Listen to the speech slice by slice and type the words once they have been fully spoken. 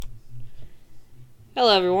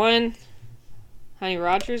Hello, everyone. Honey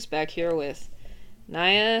Rogers back here with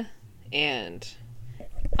Naya, and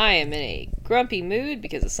I am in a grumpy mood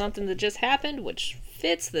because of something that just happened, which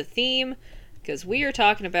fits the theme, because we are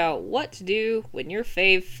talking about what to do when your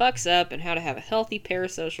fave fucks up and how to have a healthy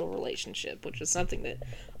parasocial relationship, which is something that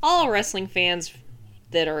all wrestling fans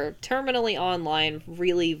that are terminally online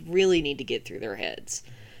really need to get through their heads.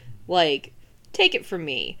 Like, take it from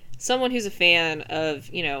me. Someone who's a fan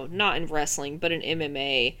of, not in wrestling, but in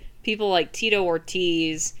MMA, people like Tito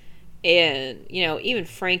Ortiz and, even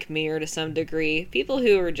Frank Mir to some degree. People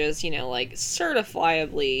who are just,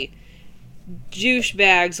 certifiably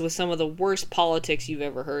douchebags with some of the worst politics you've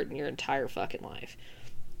ever heard in your entire fucking life.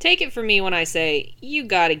 Take it from me when I say, you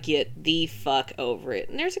gotta get the fuck over it.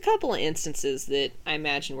 And there's a couple of instances that I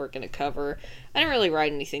imagine we're gonna cover. I didn't really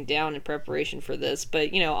write anything down in preparation for this,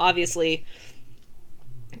 but, obviously,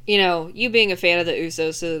 you being a fan of the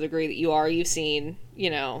Usos to the degree that you are, you've seen,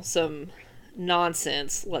 some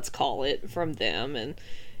nonsense, let's call it, from them. And,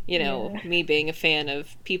 me being a fan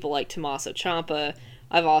of people like Tommaso Ciampa,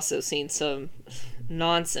 I've also seen some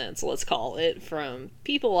nonsense, let's call it, from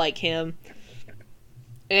people like him.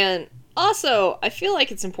 And also, I feel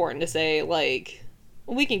like it's important to say,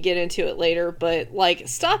 we can get into it later, but,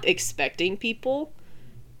 stop expecting people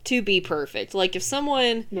to be perfect. If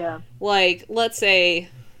someone, let's say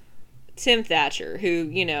Tim Thatcher,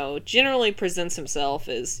 who, generally presents himself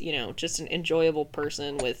as, just an enjoyable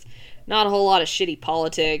person with not a whole lot of shitty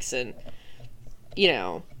politics and,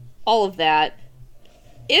 all of that.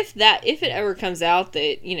 If it ever comes out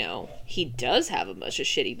that, he does have a bunch of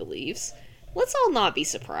shitty beliefs, let's all not be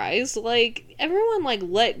surprised.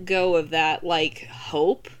 Everyone, let go of that,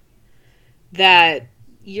 hope that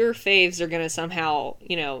your faves are gonna somehow,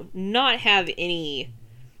 not have any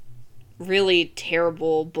really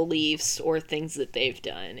terrible beliefs or things that they've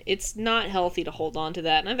done. It's not healthy to hold on to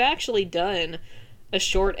that. And I've actually done a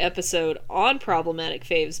short episode on problematic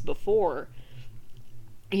faves before,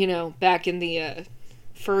 back in the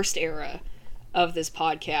first era of this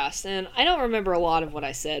podcast. And I don't remember a lot of what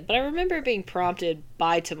I said, but I remember being prompted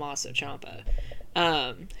by Tommaso Ciampa,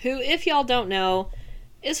 who, if y'all don't know,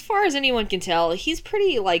 as far as anyone can tell, he's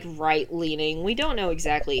pretty, right-leaning. We don't know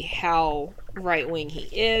exactly how right-wing he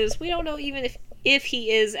is. We don't know even if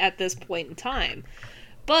he is at this point in time.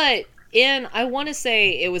 But I want to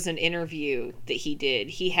say it was an interview that he did.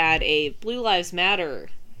 He had a Blue Lives Matter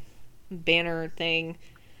banner thing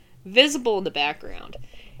visible in the background.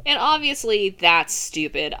 And obviously, that's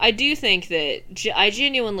stupid. I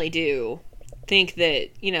genuinely do think that,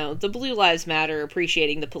 the Blue Lives Matter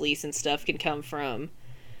appreciating the police and stuff can come from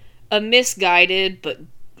a misguided, but,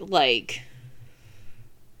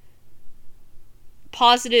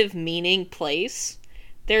 positive meaning place.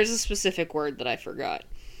 There's a specific word that I forgot.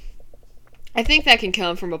 I think that can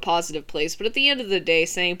come from a positive place, but at the end of the day,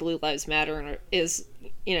 saying Blue Lives Matter is,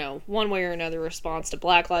 one way or another response to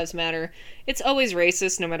Black Lives Matter. It's always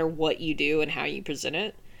racist no matter what you do and how you present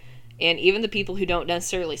it. And even the people who don't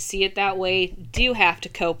necessarily see it that way do have to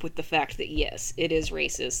cope with the fact that, yes, it is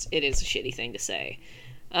racist. It is a shitty thing to say.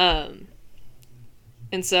 And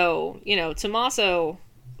so, Tommaso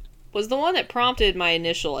was the one that prompted my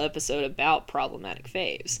initial episode about problematic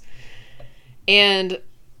faves. And,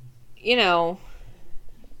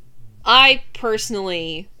 I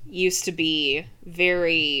personally used to be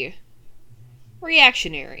very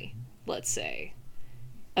reactionary, let's say,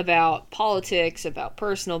 about politics, about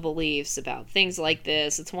personal beliefs, about things like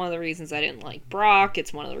this. It's one of the reasons I didn't like Brock.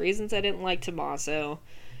 It's one of the reasons I didn't like Tommaso.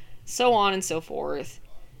 So on and so forth.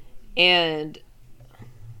 And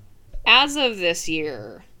as of this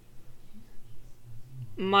year,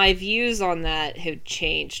 my views on that have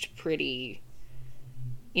changed pretty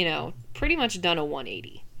much done a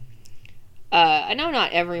 180. I know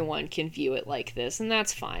not everyone can view it like this, and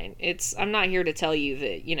that's fine. I'm not here to tell you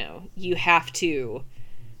that, you have to,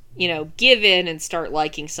 give in and start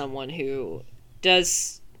liking someone who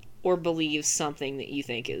does or believes something that you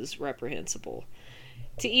think is reprehensible.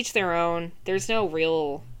 To each their own. There's no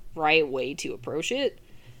real right way to approach it.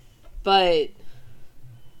 But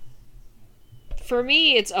for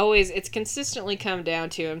me, it's consistently come down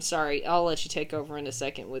to, I'm sorry, I'll let you take over in a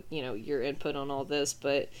second with, your input on all this,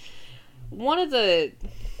 but one of the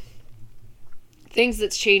things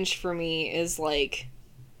that's changed for me is, kind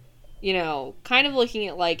of looking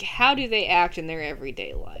at, how do they act in their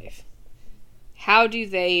everyday life? How do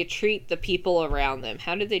they treat the people around them?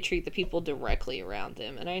 How do they treat the people directly around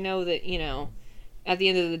them? And I know that, at the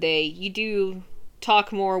end of the day, you do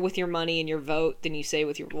talk more with your money and your vote than you say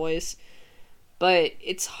with your voice. But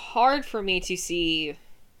it's hard for me to see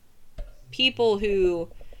people who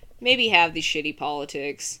maybe have these shitty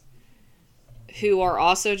politics who are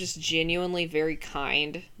also just genuinely very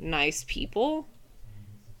kind, nice people,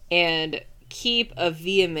 and keep a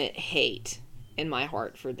vehement hate in my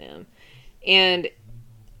heart for them. And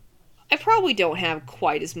I probably don't have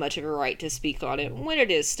quite as much of a right to speak on it when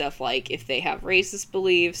it is stuff like if they have racist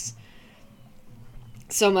beliefs,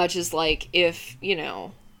 so much as like if, you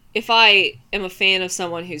know, if I am a fan of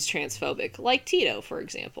someone who's transphobic, like Tito, for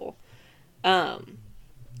example,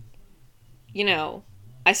 you know,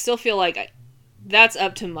 I still feel like that's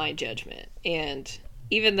up to my judgment. And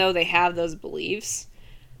even though they have those beliefs,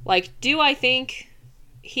 like, do I think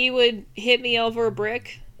he would hit me over a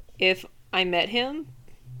brick if I met him?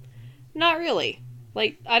 Not really.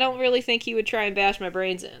 Like, I don't really think he would try and bash my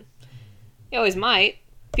brains in. He always might.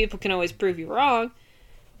 People can always prove you wrong.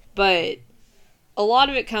 But a lot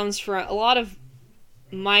of it comes from, a lot of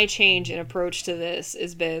my change in approach to this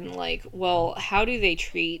has been like, well, how do they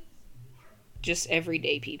treat just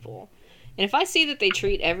everyday people? And if I see that they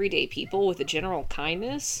treat everyday people with a general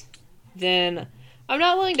kindness, then I'm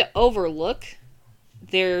not willing to overlook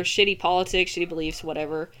their shitty politics, shitty beliefs,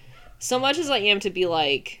 whatever, so much as I am to be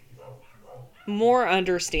like more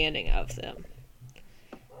understanding of them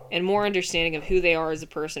and more understanding of who they are as a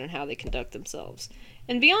person and how they conduct themselves.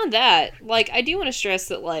 And beyond that, like, I do want to stress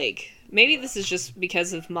that, like, maybe this is just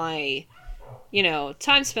because of my, you know,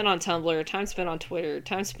 time spent on Tumblr, time spent on Twitter,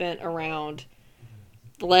 time spent around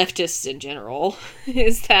leftists in general,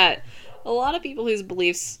 is that a lot of people whose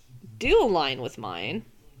beliefs do align with mine,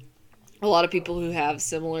 a lot of people who have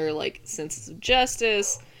similar, like, senses of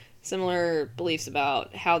justice, similar beliefs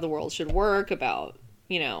about how the world should work, about,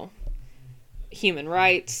 you know, human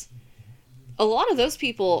rights, a lot of those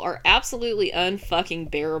people are absolutely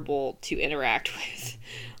unfucking bearable to interact with.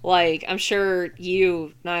 Like, I'm sure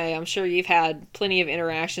you, Naya, I'm sure you've had plenty of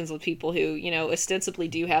interactions with people who, you know, ostensibly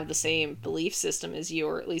do have the same belief system as you,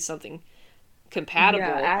 or at least something compatible.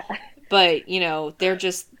 Yeah, But, you know, they're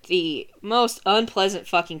just the most unpleasant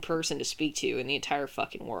fucking person to speak to in the entire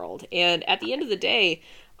fucking world. And at the end of the day,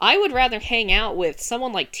 I would rather hang out with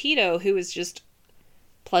someone like Tito, who is just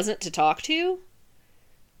pleasant to talk to,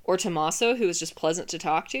 or Tommaso, who is just pleasant to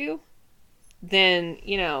talk to, than,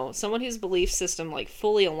 you know, someone whose belief system, like,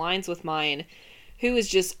 fully aligns with mine, who is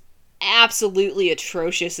just absolutely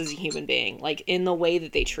atrocious as a human being, like, in the way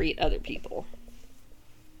that they treat other people.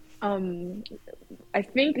 um, I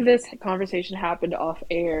think this conversation happened off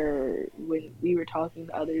air when we were talking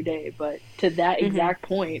the other day, but to that Mm-hmm. exact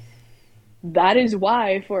point, that is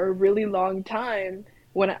why for a really long time,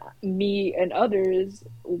 when me and others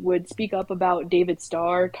would speak up about David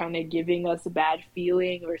Starr kind of giving us a bad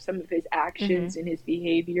feeling or some of his Mm-hmm. actions and his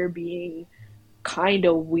behavior being kind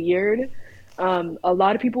of weird, a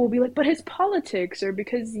lot of people will be like, but his politics, or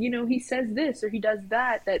because, you know, he says this or he does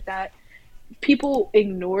that, that people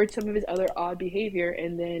ignored some of his other odd behavior,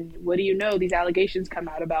 and then what do you know, these allegations come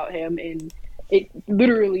out about him, and it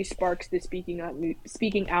literally sparks the speaking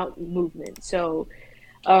out movement. So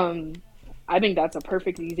um I think that's a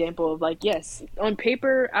perfect example of, like, yes, on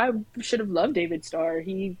paper I should have loved David Starr,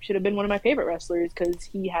 he should have been one of my favorite wrestlers because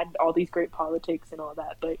he had all these great politics and all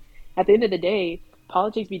that, but at the end of the day,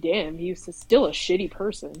 politics be damned, he was still a shitty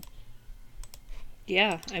person.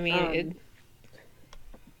 Yeah, I mean, um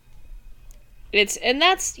it's, and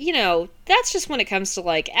that's, you know, that's just when it comes to,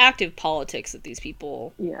 like, active politics that these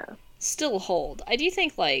people yeah. still hold. I do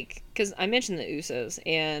think, like, because I mentioned the Usos,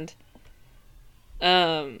 and,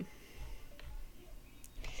 um,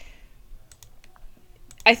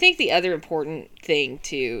 I think the other important thing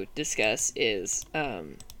to discuss is,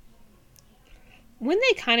 when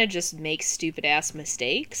they kind of just make stupid ass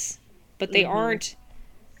mistakes, but they Hmm. aren't,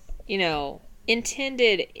 you know,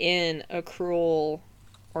 intended in a cruel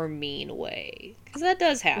or mean way. Because that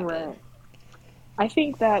does happen. Right. I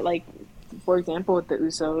think that, like, for example, with the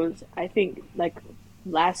Usos, I think, like,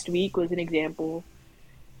 last week was an example.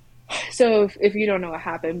 So if you don't know what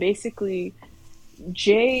happened, basically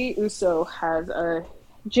Jay Uso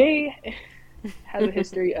Jay has a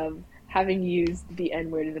history of having used the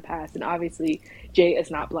N word in the past, and obviously Jay is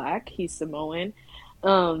not black; he's Samoan.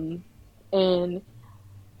 Um, and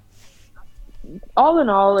all in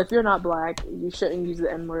all, if you're not black, you shouldn't use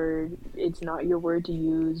the N word. It's not your word to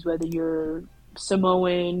use, whether you're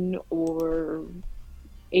Samoan or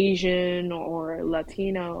Asian or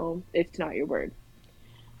Latino. It's not your word.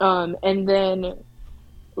 And then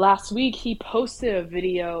last week he posted a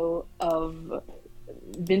video of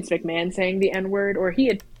Vince McMahon saying the N word, or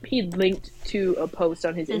he linked to a post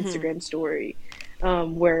on his Mm-hmm. Instagram story,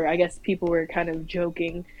 where I guess people were kind of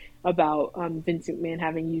joking about Vince McMahon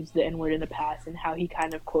having used the N word in the past and how he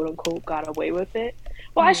kind of quote unquote got away with it.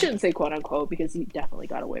 Well, I Hmm. shouldn't say quote unquote because he definitely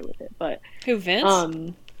got away with it, but Who, Vince?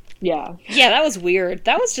 um, yeah. Yeah, that was weird.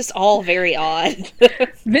 That was just all very odd.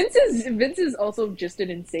 Vince is also just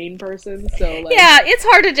an insane person, so like Yeah, it's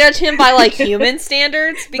hard to judge him by like human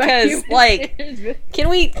standards by because human like standards, can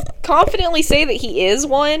we confidently say that he is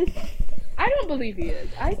one? I don't believe he is.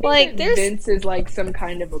 I think Like that there's Vince is like some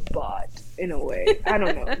kind of a bot in a way. I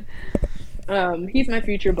don't know. He's my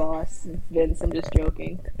future boss, Vince. I'm just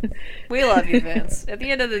joking. we love you, Vince. At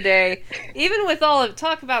the end of the day, even with all of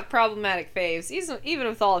talk about problematic faves, even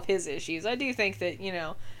with all of his issues, I do think that,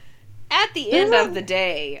 at the There's end of a the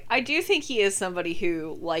day, I do think he is somebody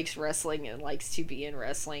who likes wrestling and likes to be in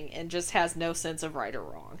wrestling and just has no sense of right or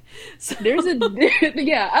wrong. So there's a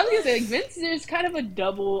yeah. I was gonna say like Vince. There's kind of a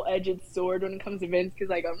double-edged sword when it comes to Vince because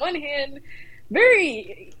like on one hand,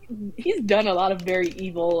 very he's done a lot of very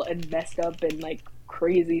evil and messed up and like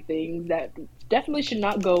crazy things that definitely should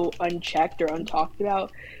not go unchecked or untalked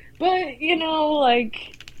about. But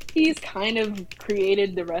like he's kind of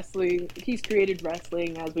created the wrestling. He's created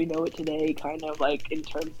wrestling as we know it today, kind of like in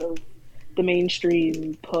terms of the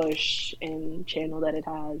mainstream push and channel that it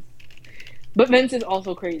has. But Vince is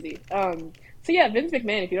also crazy. So yeah, Vince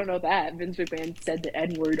McMahon. If you don't know that, Vince McMahon said the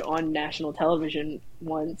N word on national television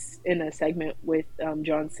once in a segment with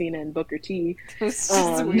John Cena and Booker T. it was just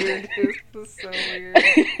Um, weird. It was so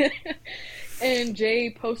weird. and Jay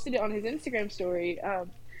posted it on his Instagram story.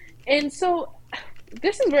 And so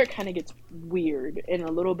this is where it kind of gets weird and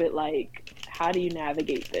a little bit like, how do you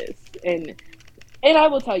navigate this? And I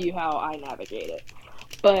will tell you how I navigate it.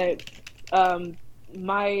 But um,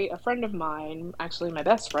 a friend of mine, actually my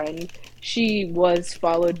best friend, she was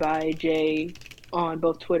followed by Jay on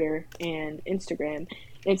both Twitter and Instagram.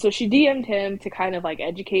 And so she DM'd him to kind of like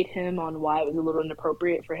educate him on why it was a little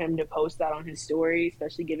inappropriate for him to post that on his story,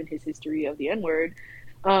 especially given his history of the N word.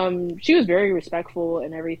 She was very respectful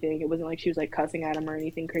and everything. It wasn't like she was like cussing at him or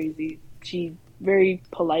anything crazy. She very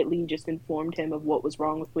politely just informed him of what was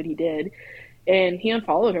wrong with what he did. And he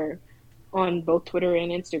unfollowed her on both Twitter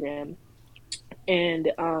and Instagram.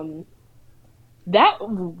 And that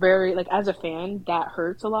very like as a fan, that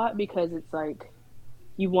hurts a lot because it's like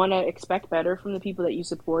you want to expect better from the people that you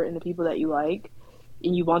support and the people that you like,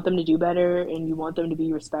 and you want them to do better and you want them to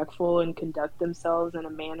be respectful and conduct themselves in a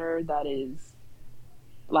manner that is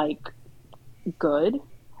like good.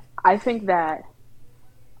 I think that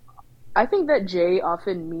Jay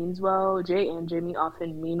often means well. Jay and Jimmy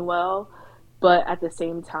often mean well, but at the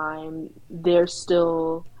same time, they're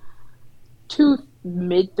still two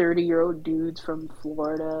mid-30-year-old dudes from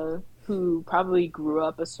Florida who probably grew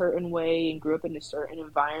up a certain way and grew up in a certain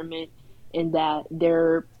environment, and that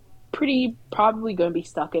they're pretty probably going to be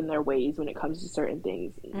stuck in their ways when it comes to certain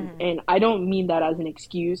things. Mm-hmm. And I don't mean that as an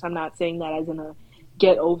excuse. I'm not saying that as in a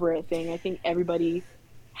get over it thing. I think everybody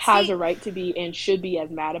has a See, right to be and should be as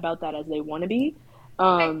mad about that as they want to be.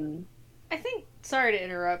 I Um, I think, sorry to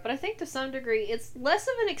interrupt, but I think to some degree it's less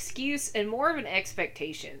of an excuse and more of an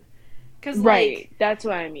expectation. Because, right. That's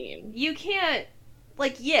what I mean. you can't,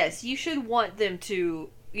 yes, you should want them to,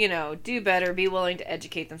 do better, be willing to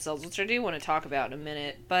educate themselves, which I do want to talk about in a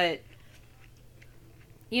minute, but,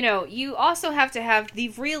 you also have to have the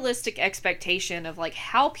realistic expectation of,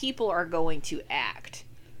 how people are going to act.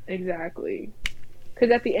 Exactly.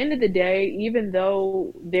 Because at the end of the day, even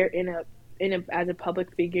though they're as a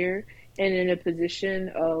public figure and in a position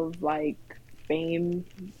of like fame,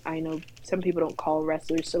 I know some people don't call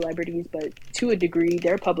wrestlers celebrities, but to a degree,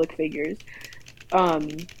 they're public figures. Um,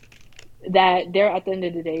 that they're at the end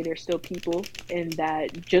of the day, they're still people, and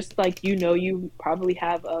that just like you probably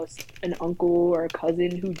have an uncle or a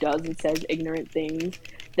cousin who does and says ignorant things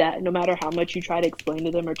that no matter how much you try to explain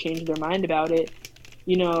to them or change their mind about it,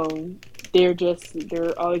 you know, they're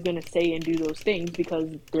always going to say and do those things because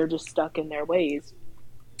they're just stuck in their ways.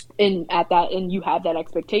 And you have that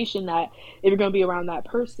expectation that if you're going to be around that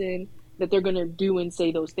person, that they're going to do and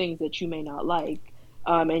say those things that you may not like.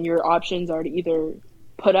 And your options are to either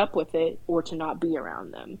put up with it or to not be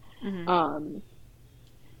around them. Mm-hmm.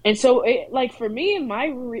 And so, like for me,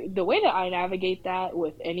 the way that I navigate that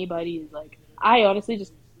with anybody is like I honestly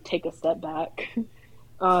just take a step back.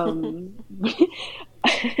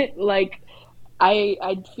 Like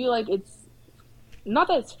I feel like it's not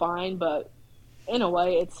that it's fine, but in a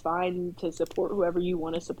way, it's fine to support whoever you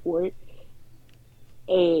want to support.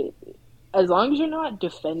 It, as long as you're not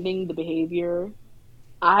defending the behavior,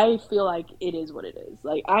 I feel like it is what it is.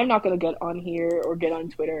 Like, I'm not going to get on here or get on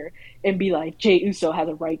Twitter and be like, Jey Uso has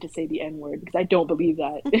a right to say the N word, because I don't believe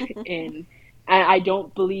that. and I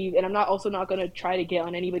don't believe, and I'm not going to try to get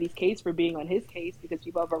on anybody's case for being on his case, because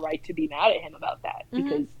people have a right to be mad at him about that, Mm-hmm.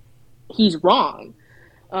 because he's wrong.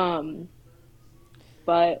 Um,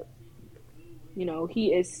 but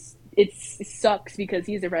he is. It sucks because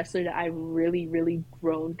he's a wrestler that I really, really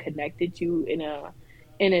grown connected to in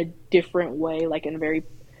a different way, like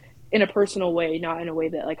in a personal way, not in a way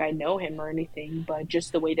that like I know him or anything, but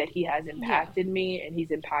just the way that he has Yeah. impacted me and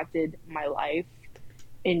he's impacted my life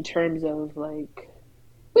in terms of like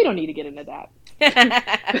we don't need to get into that.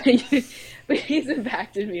 But he's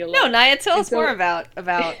impacted me a No, lot. Naya, tell And us more so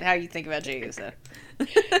about how you think about Jey Uso.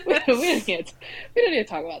 we don't need to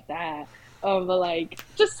talk about that. But like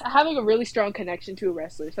just having a really strong connection to a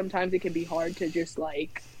wrestler, sometimes it can be hard to just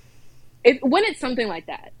like when it's something like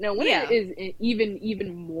that. Now, when it Yeah. is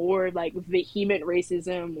even more like vehement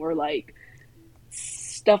racism or like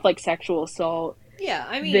stuff like sexual assault, Yeah,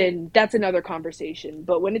 I mean, then that's another conversation.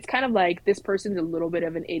 But when it's kind of like this person's a little bit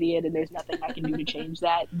of an idiot and there's nothing I can do to change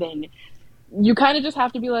that, then you kind of just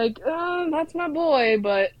have to be like, oh, that's my boy,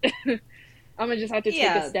 but I'm gonna just have to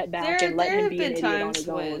take a yeah, step back there and let there him have be an been idiot on times his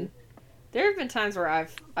own. when there have been times where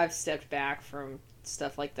I've stepped back from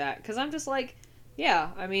stuff like that because I'm just like,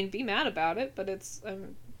 yeah, I mean, be mad about it, but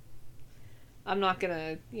I'm not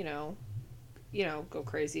gonna go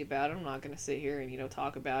crazy about it. I'm not gonna sit here and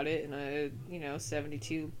talk about it in a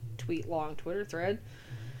 72 tweet long Twitter thread.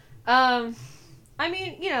 Um, I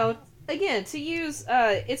mean, again, to use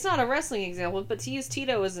it's not a wrestling example, but to use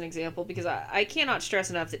Tito as an example because I cannot stress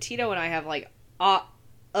enough that Tito and I have like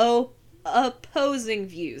opposing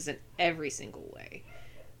views in every single way.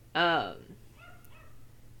 Um,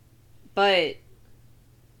 but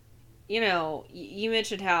you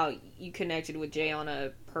mentioned how you connected with Jay on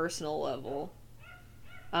a personal level.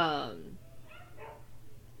 Um,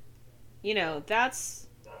 that's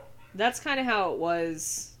kind of how it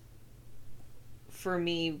was for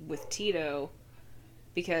me with Tito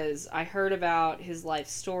because I heard about his life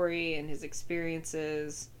story and his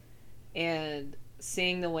experiences and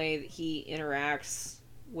seeing the way that he interacts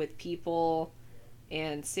with people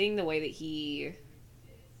and seeing the way that he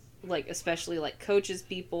like especially like coaches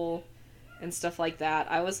people and stuff like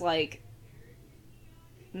that. I was like,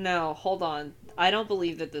 no, hold on. I don't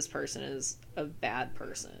believe that this person is a bad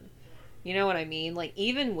person. You know what I mean? Like,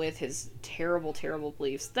 even with his terrible, terrible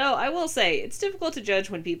beliefs. Though, I will say, it's difficult to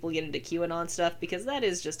judge when people get into QAnon stuff because that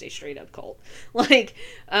is just a straight up cult.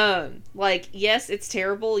 Yes, it's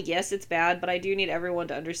terrible. Yes, it's bad. But I do need everyone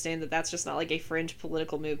to understand that that's just not like a fringe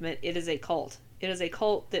political movement. It is a cult. It is a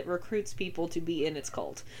cult that recruits people to be in its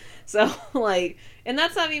cult. So, and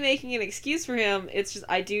that's not me making an excuse for him. It's just,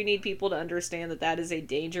 I do need people to understand that that is a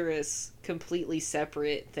dangerous, completely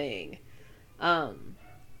separate thing.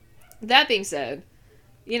 That being said,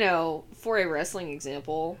 for a wrestling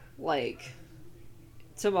example, like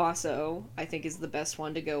Tommaso, I think is the best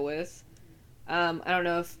one to go with. I don't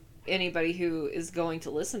know if anybody who is going to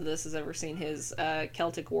listen to this has ever seen his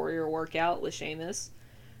Celtic Warrior workout with Sheamus.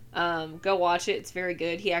 Go watch it. It's very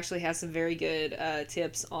good. He actually has some very good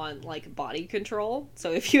tips on like body control.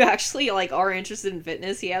 So if you actually like are interested in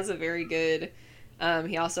fitness, he has a very good.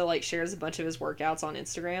 He also like shares a bunch of his workouts on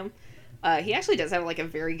Instagram. He actually does have like a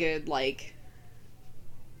very good like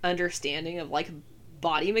understanding of like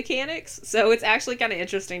body mechanics. So it's actually kind of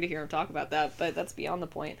interesting to hear him talk about that. But that's beyond the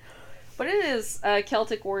point. But in his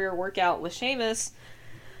Celtic Warrior workout with Sheamus,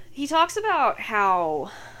 he talks about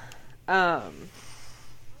how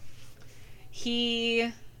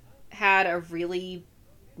he had a really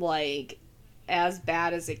like as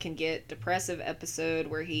bad as it can get depressive episode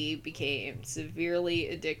where he became severely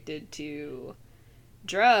addicted to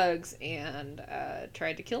drugs and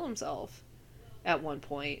tried to kill himself at one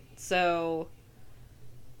point. So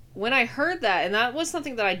when I heard that, and that was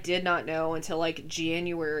something that I did not know until like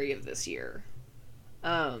January of this year,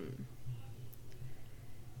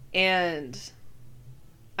 and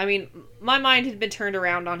I mean, my mind had been turned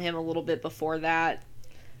around on him a little bit before that.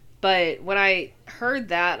 But when I heard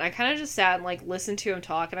that, and I kind of just sat and like listened to him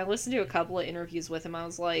talk, and I listened to a couple of interviews with him, I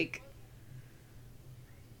was like,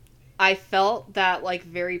 I felt that like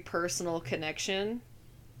very personal connection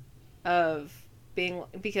of being,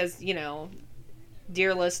 because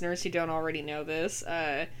dear listeners who don't already know this,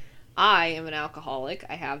 I am an alcoholic.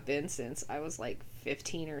 I have been since I was like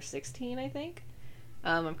 15 or 16, I think.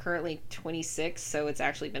 I'm currently 26, so it's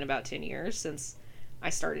actually been about 10 years since I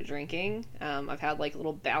started drinking. I've had like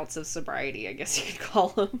little bouts of sobriety, I guess you could call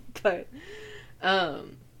them. But,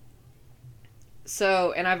 and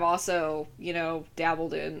I've also,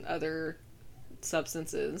 dabbled in other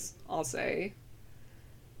substances, I'll say.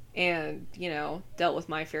 And, dealt with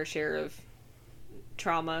my fair share of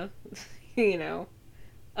trauma,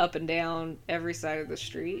 up and down every side of the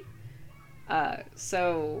street.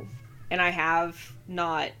 So and I have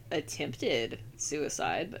not attempted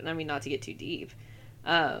suicide, but I mean, not to get too deep.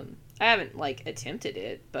 I haven't, like, attempted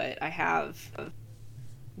it, but I have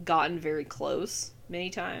gotten very close many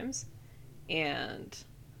times. And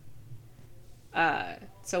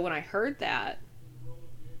so when I heard that,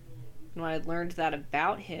 when I learned that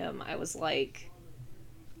about him, I was like,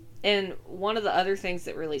 and one of the other things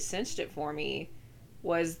that really cinched it for me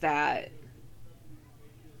was that,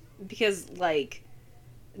 because, like,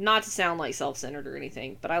 not to sound like self-centered or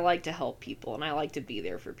anything, but I like to help people and I like to be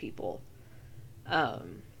there for people.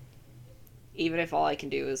 Even if all I can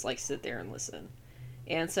do is, like, sit there and listen.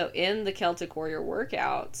 And so in the Celtic Warrior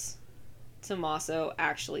workouts, Tommaso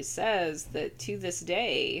actually says that to this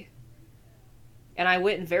day, and I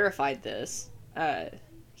went and verified this,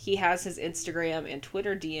 he has his Instagram and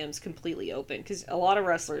Twitter DMs completely open, because a lot of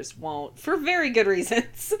wrestlers won't, for very good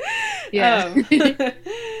reasons. Yeah.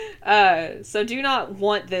 So do not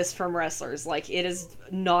want this from wrestlers. Like, it is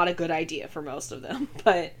not a good idea for most of them.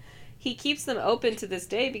 But he keeps them open to this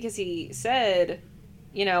day because he said,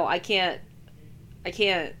 you know, I can't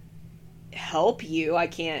help you. I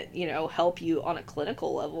can't, you know, help you on a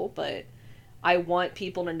clinical level, but I want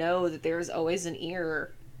people to know that there's always an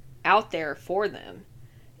ear out there for them.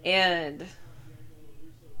 And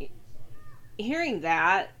hearing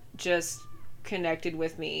that just connected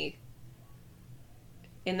with me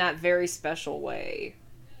in that very special way.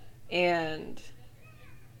 And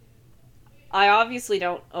I obviously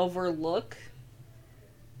don't overlook,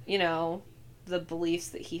 you know, the beliefs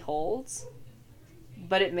that he holds,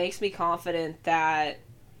 but it makes me confident that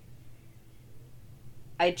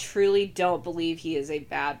I truly don't believe he is a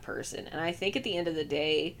bad person. And I think at the end of the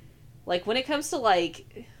day, like, when it comes to,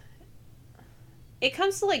 like,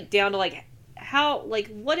 down to, like, how, like,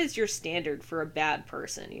 what is your standard for a bad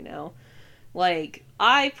person, you know? Like,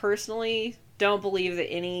 I personally don't believe that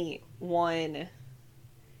anyone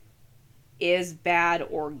is bad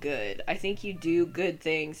or good. I think you do good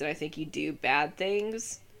things and I think you do bad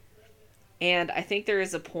things. And I think there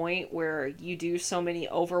is a point where you do so many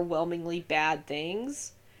overwhelmingly bad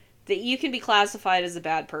things that you can be classified as a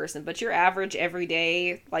bad person, but your average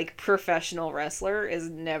everyday, like, professional wrestler is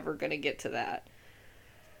never going to get to that.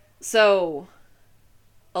 So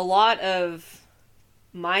a lot of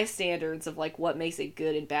my standards of, like, what makes a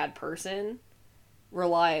good and bad person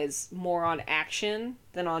relies more on action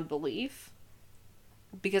than on belief.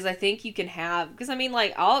 Because I think you can have, because I mean,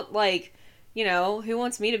 like, I'll, like, you know, who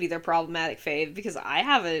wants me to be their problematic fave? Because I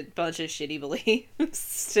have a bunch of shitty beliefs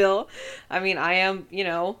still. I mean, I am, you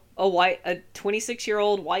know, a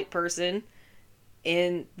 26-year-old white person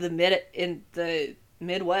in the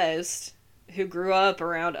Midwest who grew up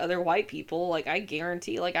around other white people. Like, I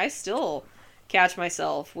guarantee, like, I still catch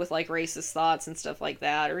myself with, like, racist thoughts and stuff like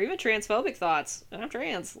that, or even transphobic thoughts. I'm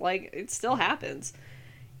trans. Like, it still happens.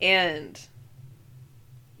 And,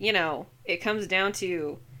 you know, it comes down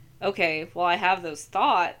to, okay, well, I have those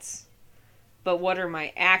thoughts, but what are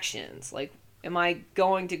my actions? Like, am I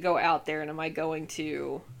going to go out there and am I going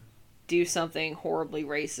to do something horribly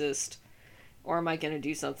racist? Or am I going to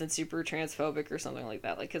do something super transphobic or something like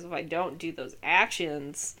that? Like, because if I don't do those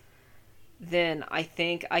actions, then I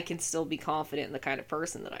think I can still be confident in the kind of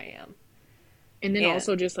person that I am. And then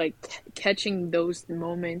also just, like, catching those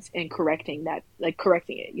moments and correcting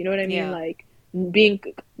it. You know what I mean? Yeah. Like,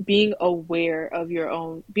 being aware of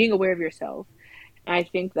yourself. And I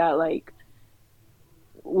think that, like,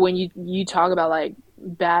 when you talk about, like,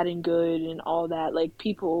 bad and good and all that, like,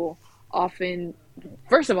 people often,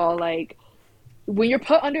 first of all, like, when you're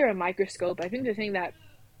put under a microscope, I think the thing that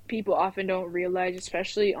people often don't realize,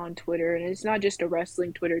 especially on Twitter, and it's not just a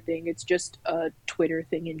wrestling Twitter thing, it's just a Twitter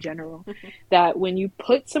thing in general, that when you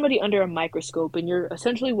put somebody under a microscope and you're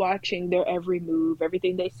essentially watching their every move,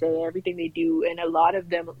 everything they say, everything they do, and a lot of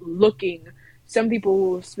them some people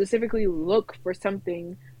will specifically look for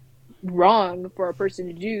something wrong for a person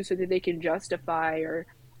to do so that they can justify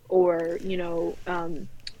or you know,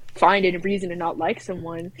 find a reason to not like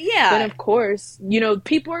someone. Yeah. Then of course, you know,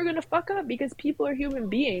 people are gonna fuck up because people are human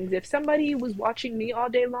beings. If somebody was watching me all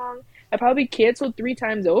day long, I probably canceled 3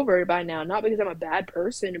 times over by now. Not because I'm a bad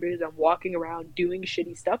person or because I'm walking around doing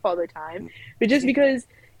shitty stuff all the time, but just because,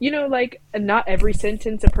 you know, like, not every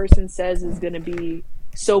sentence a person says is gonna be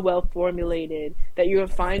so well formulated that you're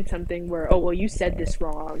gonna find something where, oh well, you said this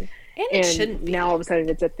wrong. And it shouldn't be. Now all of a sudden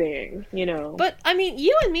it's a thing, you know. But, I mean,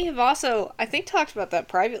 you and me have also, I think, talked about that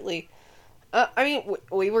privately. I mean,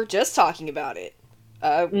 we were just talking about it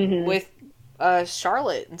with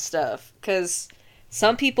Charlotte and stuff. Because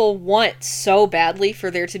some people want so badly for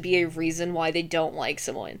there to be a reason why they don't like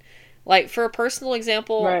someone. Like, for a personal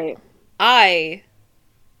example, Right. I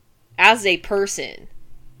as a person,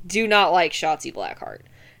 do not like Shotzi Blackheart.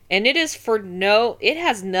 And it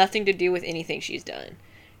has nothing to do with anything she's done.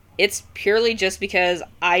 It's purely just because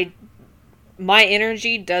my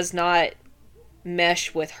energy does not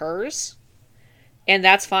mesh with hers. And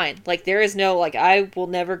that's fine. Like, there is no, like, I will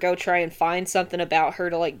never go try and find something about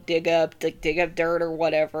her to, like, dig up dirt or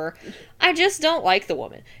whatever. I just don't like the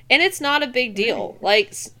woman. And it's not a big deal. Like,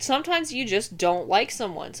 sometimes you just don't like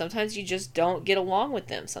someone. Sometimes you just don't get along with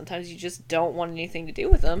them. Sometimes you just don't want anything to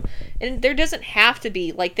do with them. And there doesn't have to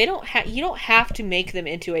be, like, you don't have to make them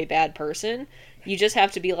into a bad person. You just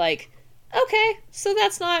have to be like, okay, so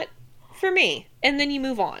that's not for me. And then you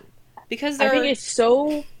move on. Because I think it's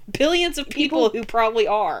so... billions of people who probably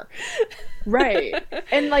are. Right.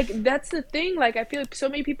 And, like, that's the thing. Like, I feel like so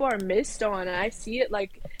many people are missed on. And I see it,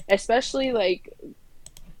 like, especially,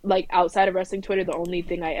 like outside of wrestling Twitter, the only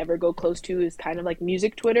thing I ever go close to is kind of, like,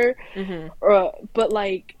 music Twitter. Mm-hmm. But,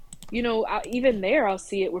 like, you know, even there I'll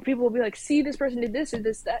see it where people will be like, see, this person did this or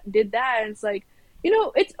this, that, did that. And it's like, you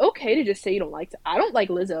know, it's okay to just say you don't like... I don't like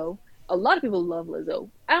Lizzo. A lot of people love Lizzo.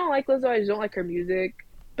 I don't like Lizzo. I just don't like her music.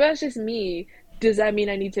 But that's just me. Does that mean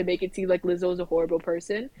I need to make it seem like Lizzo is a horrible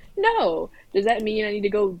person? No. Does that mean I need to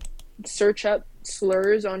go search up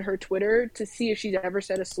slurs on her Twitter to see if she's ever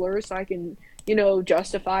said a slur so I can, you know,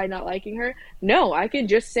 justify not liking her? No. I can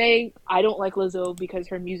just say I don't like Lizzo because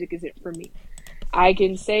her music isn't for me. I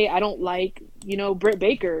can say I don't like, you know, Britt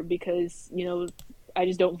Baker because, you know, I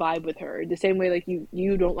just don't vibe with her. The same way, like,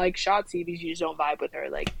 you don't like Shotzi because you just don't vibe with her.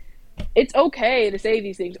 Like, it's okay to say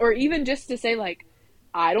these things. Or even just to say, like,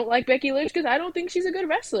 I don't like Becky Lynch because I don't think she's a good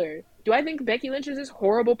wrestler. Do I think Becky Lynch is this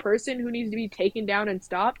horrible person who needs to be taken down and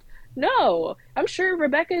stopped? No. I'm sure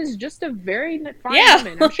Rebecca is just a very fine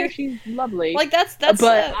woman. I'm sure she's lovely. Like, that's but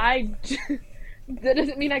that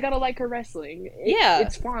doesn't mean I gotta like her wrestling.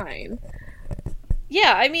 It's fine.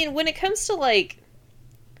 Yeah, I mean, when it comes to, like...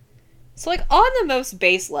 So, like, on the most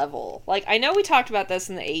base level, like, I know we talked about this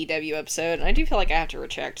in the AEW episode, and I do feel like I have to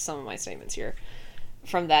retract some of my statements here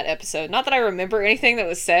from that episode. Not that I remember anything that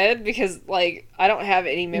was said, because, like, I don't have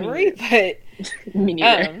any memory, but... Me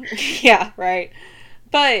neither. Yeah, right.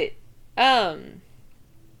 But,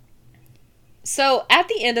 so, at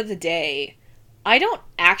the end of the day, I don't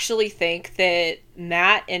actually think that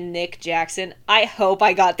Matt and Nick Jackson, I hope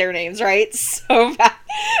I got their names right so bad.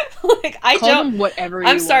 Like, I call don't... them whatever you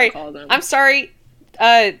want to call them. I'm sorry,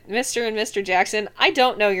 Mr. and Mr. Jackson, I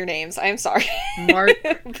don't know your names. I'm sorry. Mark.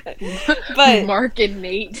 but Mark and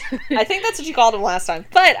Nate. I think that's what you called them last time.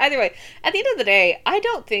 But either way, at the end of the day, I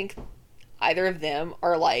don't think either of them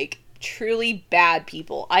are, like, truly bad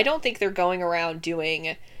people. I don't think they're going around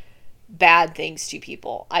doing bad things to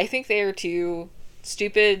people. I think they are two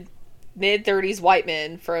stupid mid-30s white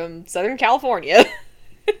men from Southern California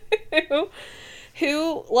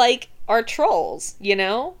who, like, are trolls, you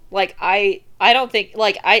know? Like, I don't think,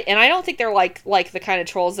 like, I don't think they're like the kind of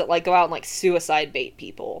trolls that, like, go out and, like, suicide bait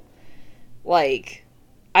people. Like,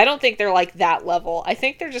 I don't think they're, like, that level. I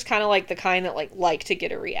think they're just kind of, like, the kind that, like to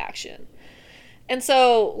get a reaction. And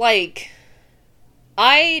so, like,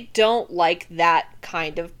 I don't like that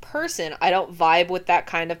kind of person. I don't vibe with that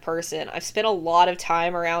kind of person. I've spent a lot of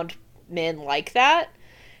time around men like that,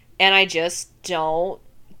 and I just don't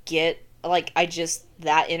get, like,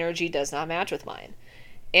 that energy does not match with mine.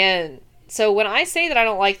 And so when I say that I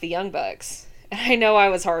don't like the Young Bucks, and I know I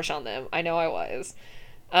was harsh on them, I know I was,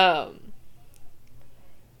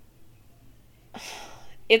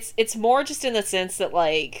 it's more just in the sense that,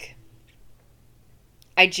 like,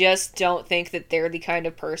 I just don't think that they're the kind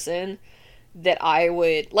of person that I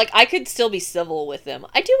would, like, I could still be civil with them.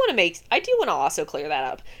 I do want to also clear that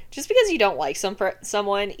up. Just because you don't like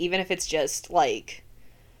someone, even if it's just, like,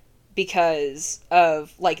 because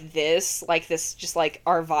of, like, this, just, like,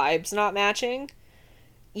 our vibes not matching,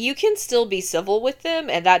 you can still be civil with them,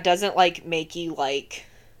 and that doesn't, like, make you, like,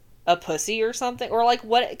 a pussy or something, or, like,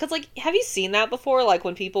 what, because, like, have you seen that before? Like,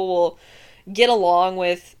 when people will get along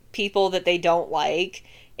with people that they don't like,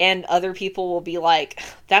 and other people will be like,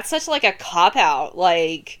 that's such, like, a cop-out,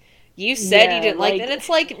 like, you said you didn't like that. It's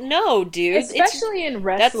like, no, dude. Especially in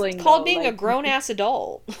wrestling, that's called being a grown-ass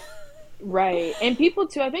adult. Right. And people,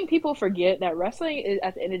 too, I think people forget that wrestling is,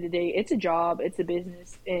 at the end of the day, it's a job, it's a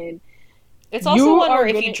business, and it's also one where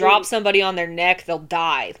if you drop somebody on their neck, they'll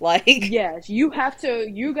die. Like, yes, you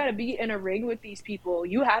gotta be in a ring with these people.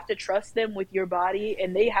 You have to trust them with your body,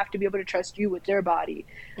 and they have to be able to trust you with their body.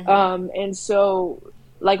 Mm-hmm. And so,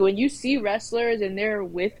 like, when you see wrestlers and they're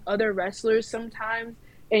with other wrestlers sometimes,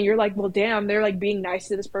 and you're like, well, damn, they're, like, being nice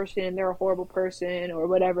to this person and they're a horrible person or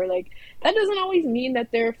whatever, like, that doesn't always mean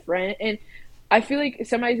that they're a friend. And I feel like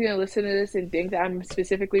somebody's gonna listen to this and think that I'm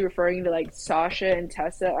specifically referring to like Sasha and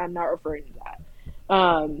Tessa. I'm not referring to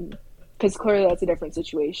that. Because clearly that's a different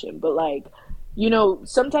situation. But like,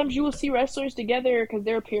 sometimes you will see wrestlers together because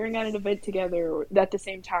they're appearing at an event together or at the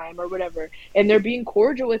same time or whatever, and they're being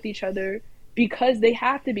cordial with each other because they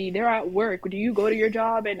have to be. They're at work. Do you go to your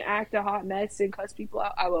job and act a hot mess and cuss people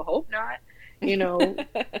out? I will hope not. You know,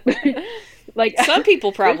 like some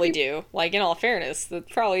people probably do. Like, in all fairness, that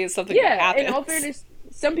probably is something that happens. In all fairness,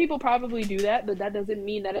 some people probably do that, but that doesn't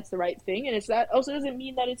mean that it's the right thing, and that also doesn't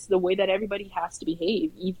mean that it's the way that everybody has to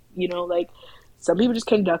behave. Like some people just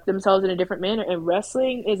conduct themselves in a different manner, and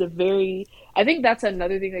wrestling is I think that's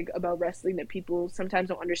another thing like, about wrestling that people sometimes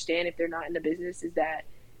don't understand if they're not in the business is that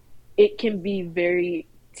it can be very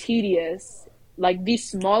tedious. Like the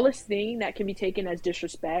smallest thing that can be taken as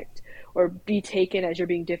disrespect or be taken as you're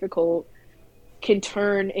being difficult can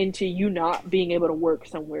turn into you not being able to work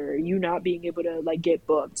somewhere, you not being able to like get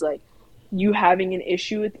booked. Like you having an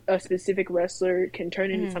issue with a specific wrestler can turn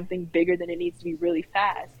into something bigger than it needs to be really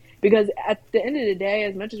fast. Because at the end of the day,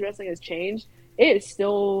 as much as wrestling has changed, it is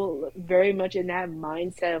still very much in that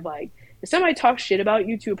mindset of like, if somebody talks shit about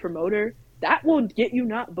you to a promoter, that will get you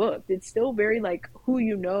not booked. It's still very like who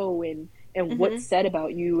you know and what's said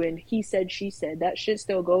about you and he said, she said. That shit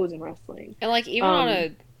still goes in wrestling. And like even on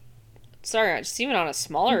a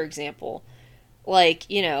smaller example, like,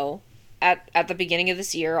 at the beginning of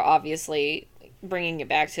this year, obviously, bringing it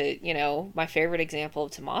back to, my favorite example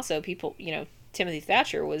of Tommaso, people, Timothy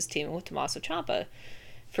Thatcher was teaming with Tommaso Ciampa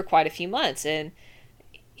for quite a few months. And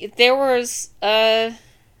there was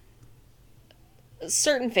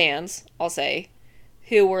certain fans, I'll say,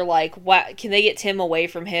 who were like, "What? Can they get Tim away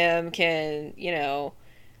from him? Can,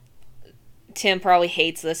 Tim probably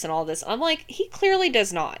hates this and all this." I'm like, he clearly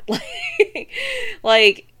does not.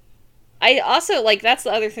 Like, I also, like, that's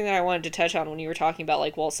the other thing that I wanted to touch on when you were talking about,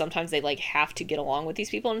 like, well, sometimes they, like, have to get along with these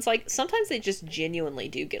people. And it's like, sometimes they just genuinely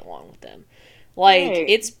do get along with them. Like, Right.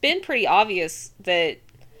 It's been pretty obvious that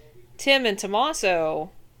Tim and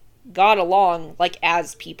Tommaso got along, like,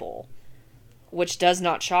 as people, which does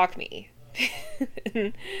not shock me.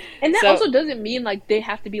 And that also doesn't mean like they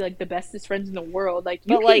have to be like the bestest friends in the world. Like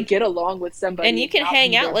you can get along with somebody, and you can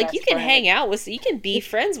hang out. Like you can hang out with, you can be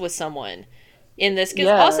friends with someone in this. Because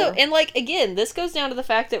also, and like again, this goes down to the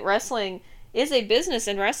fact that wrestling is a business,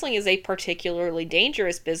 and wrestling is a particularly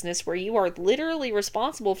dangerous business where you are literally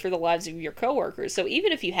responsible for the lives of your coworkers. So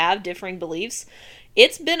even if you have differing beliefs,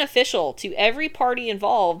 it's beneficial to every party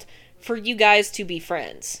involved for you guys to be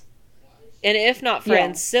friends, and if not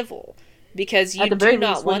friends, civil. Because you do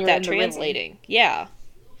not want that translating. Yeah.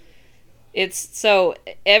 It's so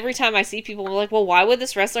every time I see people like, well, why would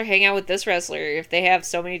this wrestler hang out with this wrestler if they have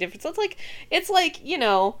so many different? So it's like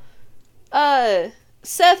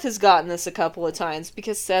Seth has gotten this a couple of times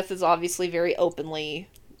because Seth is obviously very openly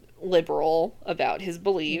liberal about his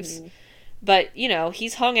beliefs. But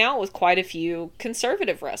he's hung out with quite a few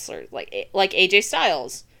conservative wrestlers, like AJ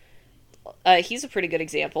Styles. He's a pretty good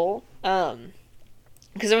example.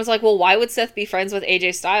 Because everyone's like, well, why would Seth be friends with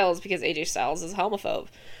AJ Styles? Because AJ Styles is homophobe.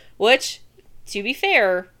 Which, to be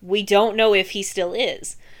fair, we don't know if he still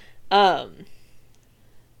is. But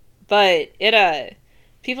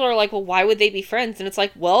people are like, well, why would they be friends? And it's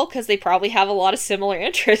like, well, because they probably have a lot of similar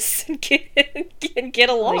interests and can get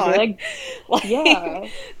along. Yeah.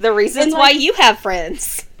 The reasons why you have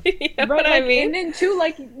friends. You know what I mean? And then, too,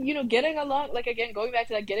 getting along, again, going back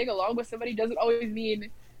to, getting along with somebody doesn't always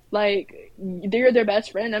mean like they're their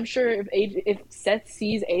best friend. I'm sure if Seth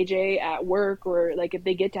sees AJ at work or if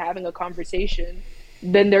they get to having a conversation,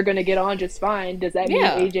 then they're gonna get on just fine. Does that mean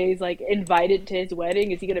AJ's invited to his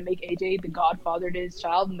wedding? Is he gonna make AJ the godfather to his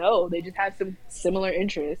child? No, they just have some similar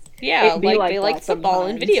interests. Yeah, they like football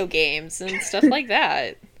and video games and stuff like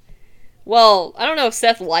that. Well, I don't know if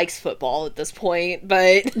Seth likes football at this point,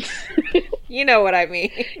 but you know what I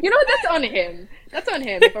mean. That's on him. That's on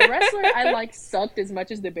him. If a wrestler I sucked as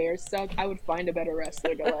much as the Bears suck, I would find a better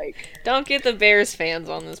wrestler to like. Don't get the Bears fans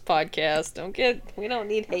on this podcast. We don't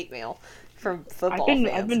need hate mail from football fans.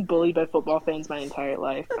 I've been bullied by football fans my entire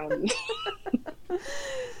life. But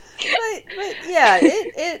yeah,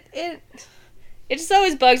 it just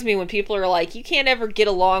always bugs me when people are like, you can't ever get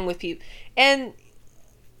along with people. And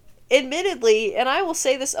admittedly, and I will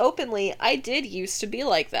say this openly, I did used to be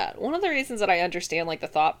like that. One of the reasons that I understand the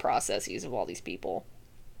thought processes of all these people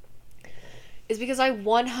is because I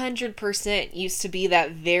 100% used to be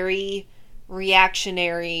that very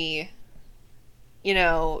reactionary,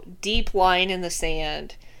 deep line in the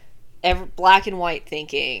sand, black and white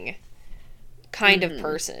thinking kind of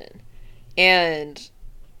person. And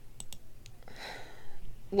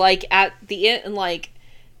like, at the end, like,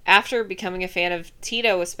 after becoming a fan of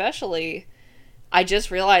Tito especially, I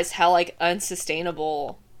just realized how, like,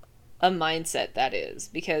 unsustainable a mindset that is,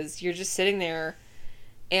 because you're just sitting there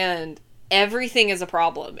and everything is a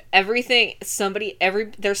problem. There's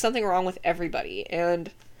something wrong with everybody.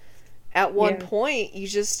 And at one point, you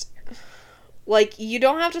just, like, you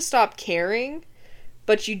don't have to stop caring,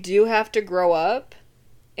 but you do have to grow up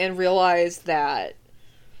and realize that,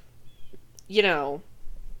 you know,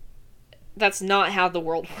 that's not how the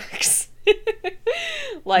world works.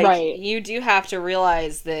 Like, Right. you do have to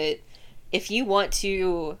realize that if you want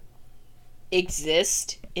to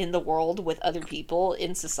exist in the world with other people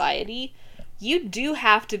in society, you do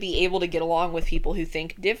have to be able to get along with people who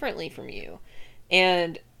think differently from you.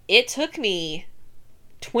 And it took me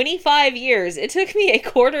 25 years, it took me a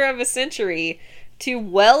quarter of a century to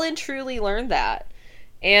well and truly learn that.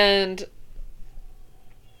 And,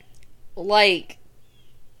 like,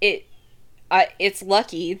 it's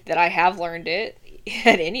lucky that I have learned it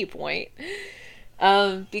at any point.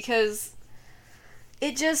 Because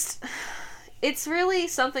it's really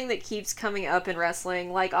something that keeps coming up in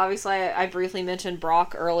wrestling. Like, obviously, I briefly mentioned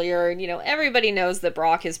Brock earlier, and, you know, everybody knows that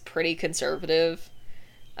Brock is pretty conservative.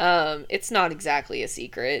 It's not exactly a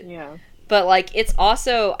secret. Yeah. But, like, it's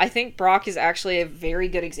also, I think Brock is actually a very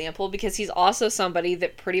good example because he's also somebody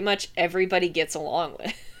that pretty much everybody gets along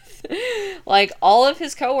with. Like, all of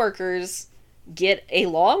his coworkers get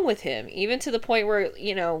along with him, even to the point where,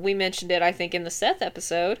 you know, we mentioned it, I think, in the Seth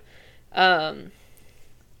episode, that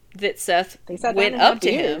Seth went up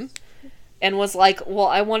to him and was like, well,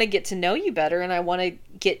 I want to get to know you better, and I want to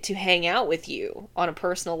get to hang out with you on a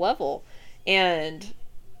personal level. And,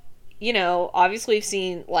 you know, obviously we've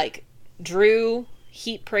seen, like, Drew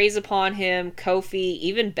heap praise upon him, Kofi,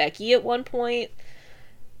 even Becky at one point.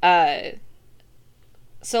 So,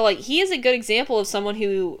 like, he is a good example of someone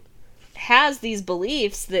who has these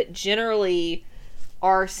beliefs that generally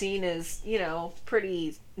are seen as, you know,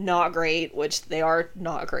 pretty not great, which they are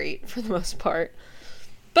not great for the most part.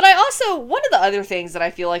 But I also, one of the other things that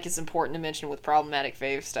I feel like is important to mention with problematic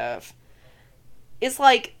fave stuff is,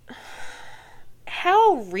 like,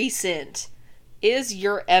 how recent is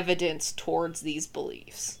your evidence towards these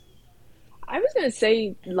beliefs? I was gonna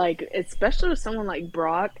say, like, especially with someone like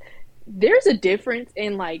Brock, there's a difference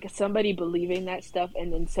in, like, somebody believing that stuff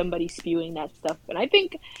and then somebody spewing that stuff. And I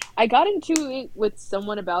think I got into it with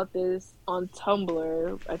someone about this on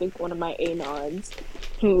Tumblr. I think one of my anods,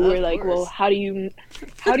 who were like, "Well, how do you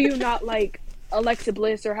not like Alexa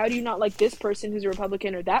Bliss, or how do you not like this person who's a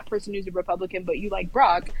Republican or that person who's a Republican, but you like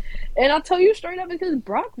Brock?" And I'll tell you straight up, because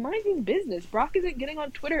Brock minds his business. Brock isn't getting on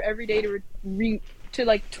Twitter every day to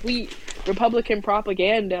like tweet Republican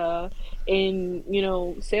propaganda and, you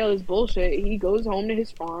know, say all this bullshit. He goes home to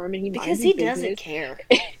his farm and he minds his business. Because he doesn't care.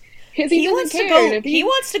 He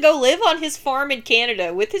wants to go live on his farm in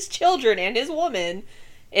Canada with his children and his woman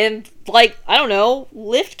and, like, I don't know,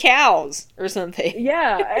 lift cows or something.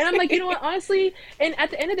 Yeah, and I'm like, you know what, honestly, and at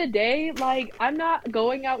the end of the day, like, I'm not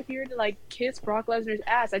going out here to, like, kiss Brock Lesnar's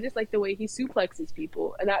ass. I just like the way he suplexes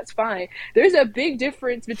people, and that's fine. There's a big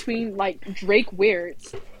difference between, like, Drake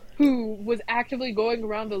Wirtz, who was actively going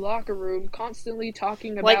around the locker room constantly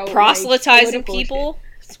talking about, like, proselytizing people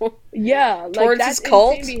towards that's his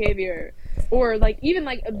cult insane behavior. Or, like, even,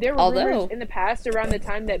 like, there were rumors in the past around the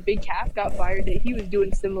time that Big Cass got fired that he was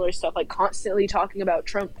doing similar stuff, like constantly talking about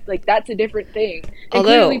Trump. Like, that's a different thing. And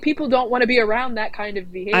clearly people don't want to be around that kind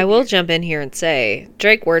of behavior. I will jump in here and say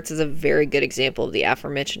Drake Wirtz is a very good example of the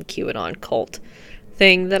aforementioned QAnon cult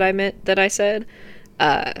thing that I said.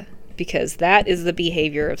 Because that is the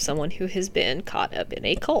behavior of someone who has been caught up in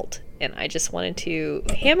a cult. And I just wanted to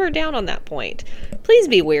hammer down on that point. Please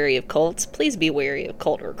be wary of cults. Please be wary of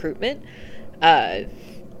cult recruitment.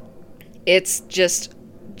 It's just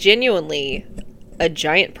genuinely a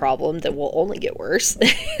giant problem that will only get worse.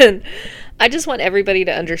 And I just want everybody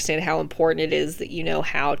to understand how important it is that you know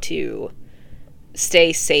how to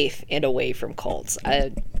stay safe and away from cults.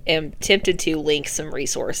 I am tempted to link some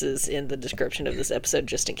resources in the description of this episode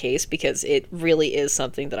just in case, because it really is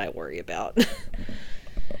something that I worry about.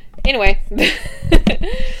 Anyway.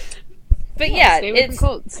 But yeah, stay away from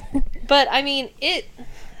cults. But I mean,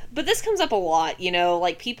 but this comes up a lot, you know,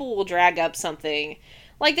 like, people will drag up something.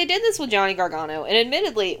 Like, they did this with Johnny Gargano, and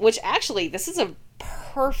admittedly, which actually, this is a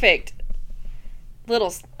perfect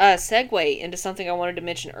little segue into something I wanted to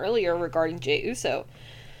mention earlier regarding Jey Uso.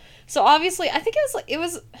 So obviously, I think it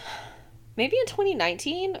was maybe in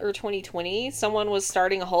 2019 or 2020, someone was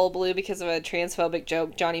starting a hullabaloo because of a transphobic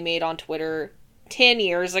joke Johnny made on Twitter 10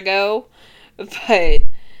 years ago. But,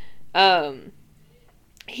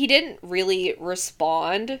 he didn't really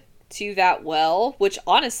respond to that well, which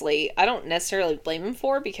honestly, I don't necessarily blame him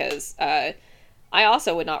for, because I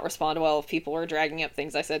also would not respond well if people were dragging up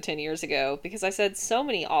things I said 10 years ago, because I said so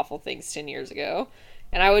many awful things 10 years ago,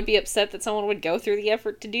 and I would be upset that someone would go through the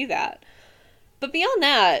effort to do that. But beyond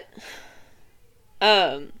that,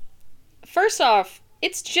 first off,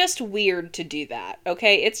 it's just weird to do that,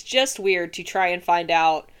 okay? It's just weird to try and find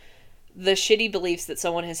out the shitty beliefs that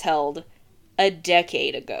someone has held a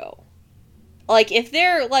decade ago. Like, if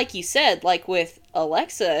they're, like you said, like with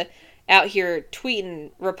Alexa out here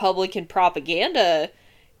tweeting Republican propaganda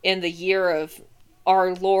in the year of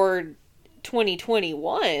our Lord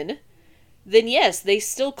 2021, then yes, they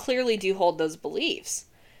still clearly do hold those beliefs.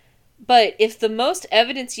 But if the most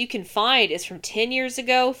evidence you can find is from 10 years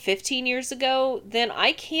ago, 15 years ago, then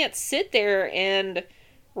I can't sit there and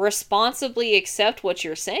responsibly accept what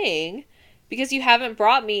you're saying, because you haven't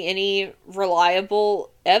brought me any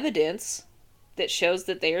reliable evidence that shows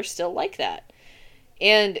that they are still like that.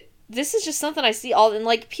 And this is just something I see all, and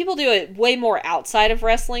like, people do it way more outside of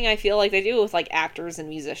wrestling. I feel like they do it with like actors and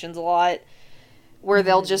musicians a lot, where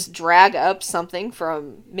they'll just drag up something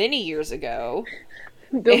from many years ago.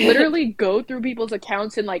 They'll literally go through people's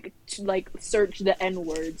accounts and like search the N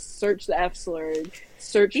words, search the F slurs,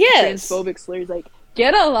 search transphobic slurs. Like,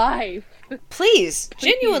 get a life. Please,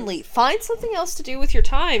 genuinely, find something else to do with your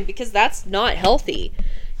time, because that's not healthy.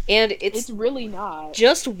 And it's really not.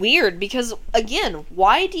 Just weird, because, again,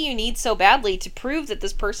 why do you need so badly to prove that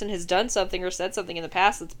this person has done something or said something in the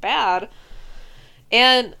past that's bad?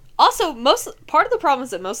 And also, part of the problem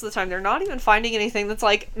is that most of the time they're not even finding anything that's,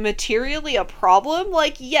 like, materially a problem.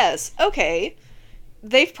 Like, yes, okay,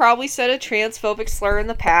 they've probably said a transphobic slur in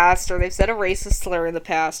the past, or they've said a racist slur in the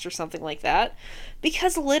past, or something like that,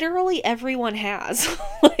 because literally everyone has.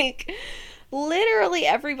 Like, literally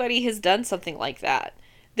everybody has done something like that.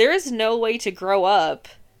 There is no way to grow up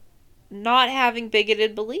not having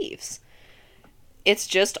bigoted beliefs. It's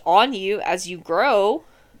just on you as you grow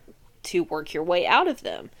to work your way out of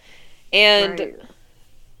them. And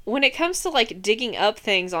when it comes to, like, digging up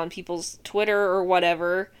things on people's Twitter or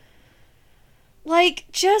whatever, like,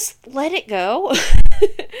 just let it go.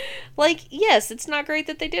 Like, yes, it's not great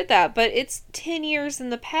that they did that, but it's 10 years in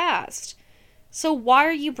the past. So why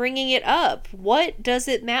are you bringing it up? What does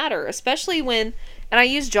it matter? Especially when, and I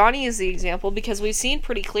use Johnny as the example because we've seen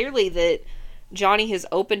pretty clearly that Johnny has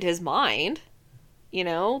opened his mind. You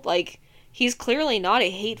know, like, he's clearly not a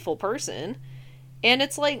hateful person. And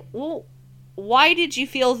it's like, well, why did you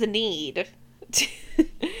feel the need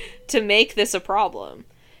to make this a problem?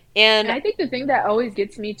 And I think the thing that always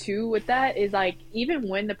gets me too with that is, like, even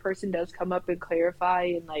when the person does come up and clarify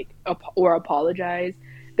and, like, or apologize,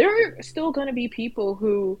 there are still going to be people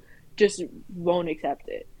who just won't accept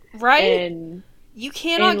it. Right? And you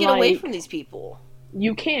cannot get away from these people.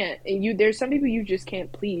 You can't. There's some people you just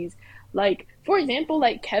can't please. Like, for example,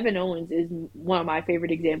 like, Kevin Owens is one of my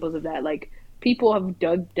favorite examples of that. Like, people have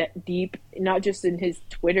dug deep, not just in his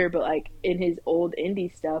Twitter, but, like, in his old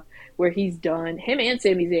indie stuff, where he's done, him and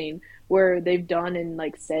Sami Zayn, where they've done and,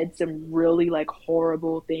 like, said some really, like,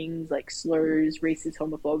 horrible things, like slurs, racist,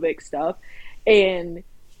 homophobic stuff. And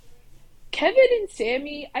Kevin and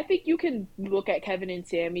Sami, I think you can look at Kevin and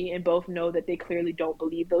Sami and both know that they clearly don't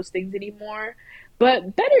believe those things anymore.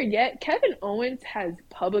 But better yet, Kevin Owens has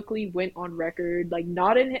publicly went on record, like,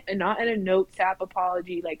 not in a notes app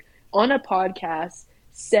apology, like, on a podcast,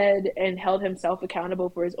 said and held himself accountable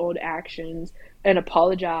for his own actions and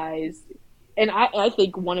apologized. And I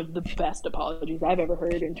think one of the best apologies I've ever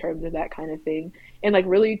heard in terms of that kind of thing. And, like,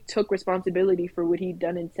 really took responsibility for what he'd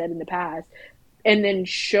done and said in the past. And then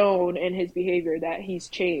shown in his behavior that he's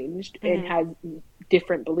changed and has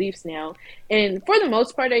different beliefs now. And for the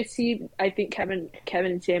most part, I think Kevin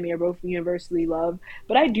and Sami are both universally loved.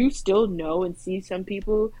 But I do still know and see some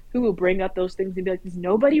people who will bring up those things and be like, does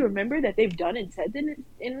nobody remember that they've done and said it?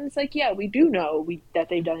 And it's like, yeah, we do know that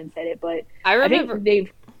they've done and said it. But I think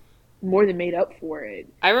they've more than made up for it.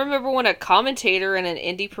 I remember when a commentator in an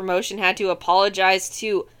indie promotion had to apologize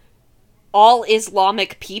to all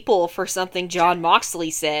Islamic people for something John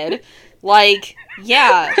Moxley said. Like,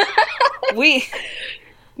 yeah, we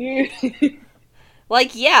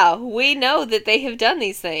know that they have done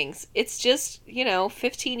these things. It's just,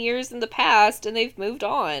 15 years in the past and they've moved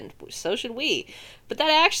on. So should we. But that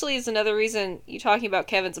actually is another reason, you talking about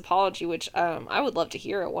Kevin's apology, which I would love to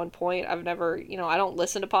hear at one point. I've never, I don't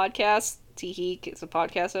listen to podcasts. T-Heek is a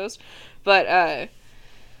podcast host. But,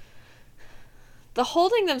 the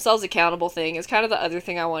holding themselves accountable thing is kind of the other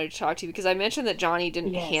thing I wanted to talk to, because I mentioned that Johnny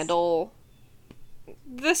didn't handle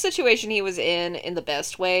the situation he was in the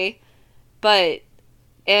best way, but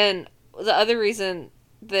And the other reason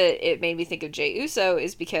that it made me think of Jay Uso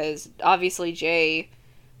is because obviously Jay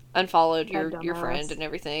unfollowed That your friend dumbass. and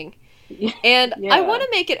everything. And I want Yeah. to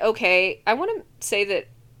make it okay. I want to say that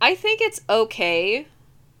I think it's okay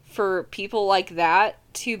for people like that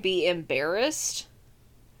to be embarrassed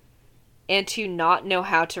and to not know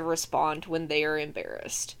how to respond when they are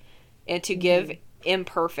embarrassed and to give Hmm.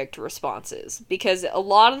 imperfect responses, because a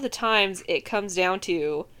lot of the times it comes down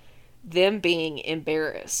to them being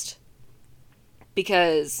embarrassed.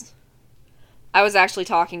 Because I was actually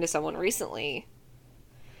talking to someone recently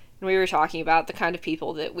and we were talking about the kind of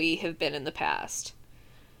people that we have been in the past.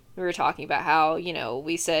 We were talking about how,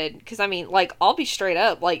 we said, because I mean, like, I'll be straight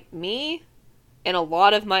up, like, me and a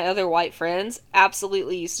lot of my other white friends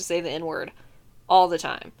absolutely used to say the N word all the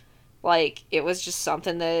time. Like, it was just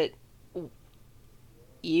something that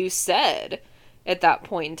you said at that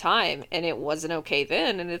point in time, and it wasn't okay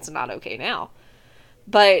then, and it's not okay now.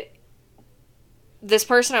 But this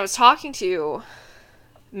person I was talking to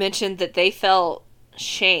mentioned that they felt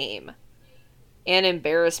shame and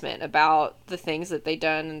embarrassment about the things that they'd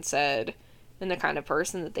done and said and the kind of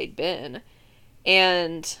person that they'd been.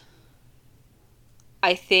 And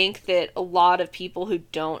I think that a lot of people who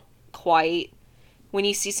don't quite, when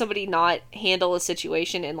you see somebody not handle a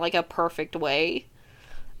situation in like a perfect way,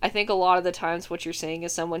 I think a lot of the times what you're saying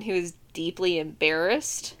is someone who is deeply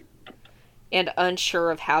embarrassed and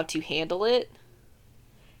unsure of how to handle it.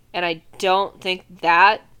 And I don't think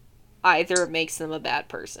that either makes them a bad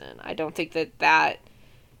person. I don't think that that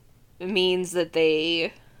means that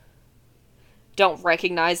they don't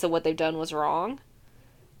recognize that what they've done was wrong.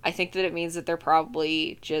 I think that it means that they're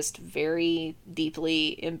probably just very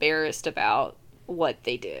deeply embarrassed about what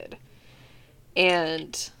they did.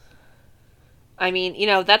 And I mean,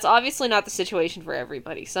 that's obviously not the situation for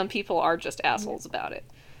everybody. Some people are just assholes about it.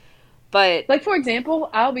 But Like, for example,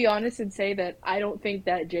 I'll be honest and say that I don't think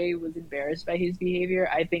that Jay was embarrassed by his behavior.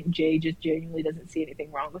 I think Jay just genuinely doesn't see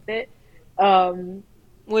anything wrong with it. Um,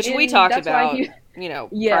 which we and talked that's why about, he, yeah,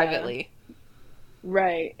 privately.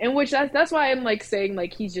 right. And which that's why I'm like saying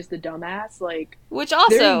like he's just a dumbass. Like Which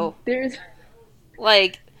there's also, there's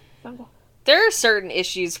like, there are certain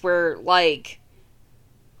issues where, like,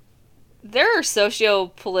 there are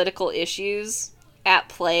socio-political issues at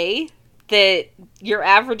play that your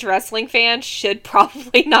average wrestling fan should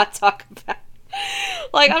probably not talk about.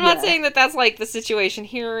 Like, I'm not yeah, saying that that's, like, the situation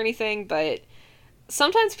here or anything, but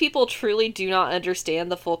sometimes people truly do not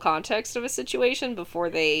understand the full context of a situation before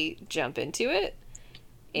they jump into it.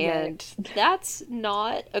 right. And that's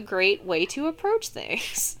not a great way to approach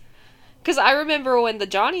things. Because I remember when the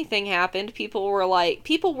Johnny thing happened, people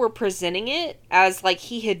were presenting it as like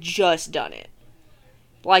he had just done it.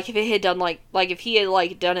 Like if it had done like if he had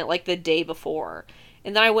like done it like the day before.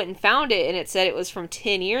 And then I went and found it and it said it was from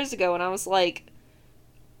 10 years ago and I was like,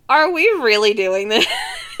 are we really doing this?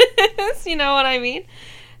 You know what I mean?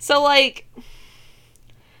 So like,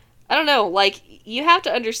 I don't know, like you have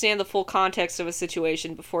to understand the full context of a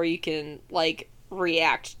situation before you can like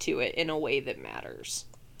react to it in a way that matters.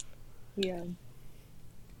 Yeah.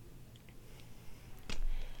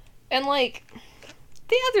 And like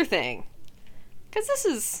the other thing, because this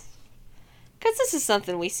is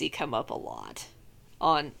something we see come up a lot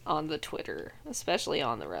on the Twitter, especially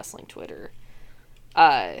on the wrestling Twitter.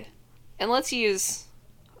 Uh, and let's use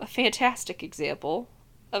a fantastic example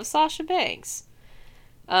of Sasha Banks.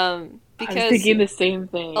 I was Because thinking the same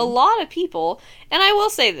a thing. lot of people, and I will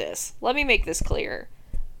say this, let me make this clear.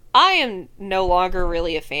 I am no longer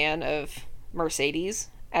really a fan of Mercedes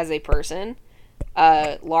as a person,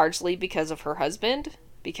 largely because of her husband.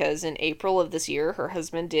 Because in April of this year, her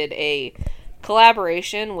husband did a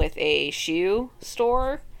collaboration with a shoe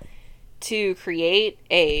store to create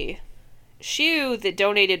a shoe that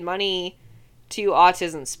donated money to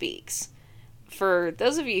Autism Speaks. For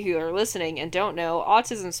those of you who are listening and don't know,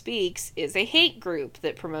 Autism Speaks is a hate group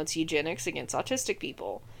that promotes eugenics against autistic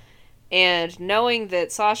people. And knowing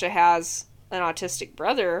that Sasha has an autistic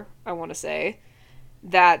brother, I want to say,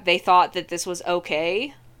 that they thought that this was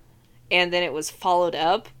okay, and then it was followed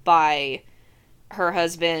up by her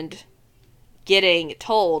husband getting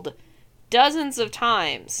told dozens of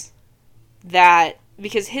times that,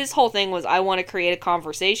 because his whole thing was, I want to create a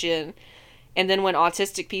conversation, and then when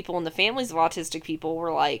autistic people and the families of autistic people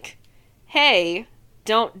were like, hey,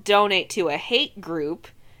 don't donate to a hate group,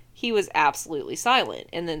 he was absolutely silent.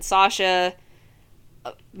 And then Sasha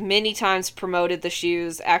many times promoted the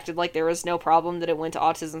shoes, acted like there was no problem that it went to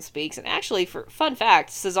Autism Speaks. And actually, for fun fact,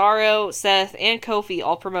 Cesaro, Seth, and Kofi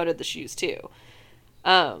all promoted the shoes too.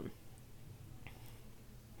 Um,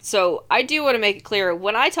 So I do want to make it clear,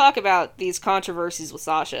 when I talk about these controversies with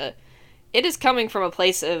Sasha, it is coming from a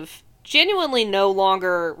place of genuinely no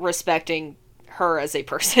longer respecting her as a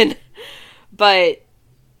person. But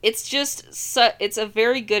it's just, it's a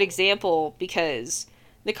very good example because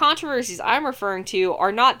the controversies I'm referring to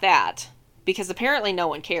are not that. Because apparently no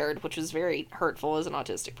one cared, which was very hurtful as an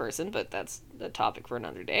autistic person, but that's a topic for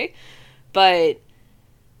another day. But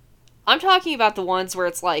I'm talking about the ones where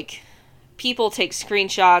it's like, people take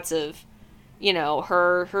screenshots of, you know,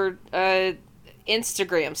 her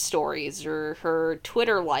Instagram stories or her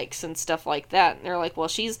Twitter likes and stuff like that. And they're like, well,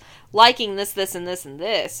 she's liking this, this, and this, and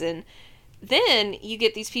this. And then you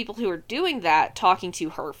get these people who are doing that talking to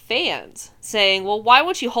her fans, saying, well, why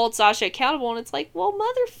won't you hold Sasha accountable? And it's like, well,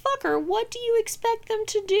 motherfucker, what do you expect them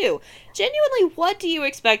to do? Genuinely, what do you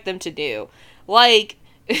expect them to do? Like,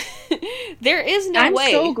 there is no way.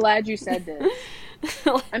 I'm so glad you said this.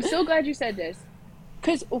 I'm so glad you said this.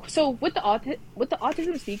 Because, so, with the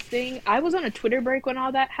Autism Speaks thing, I was on a Twitter break when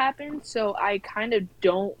all that happened, so I kind of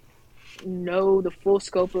don't know the full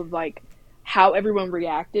scope of, like, how everyone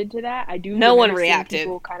reacted to that. I do. No one reacted.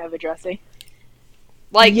 People kind of addressing.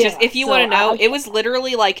 Like, yeah, just if you want to know, it was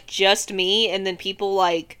literally like just me, and then people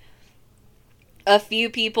like a few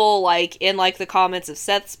people like in like the comments of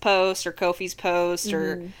Seth's post or Kofi's post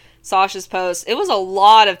or Sasha's post. It was a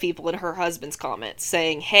lot of people in her husband's comments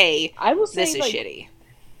saying, "Hey, this is like, shitty."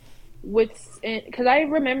 Because I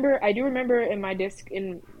do remember in my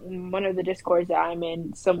in one of the discords that I'm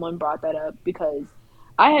in, someone brought that up because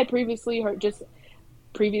I had previously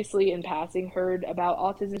in passing heard about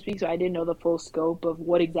Autism Speak, so I didn't know the full scope of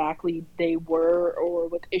what exactly they were or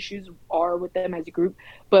what the issues are with them as a group.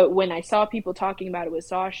 But when I saw people talking about it with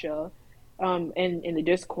Sasha, and in the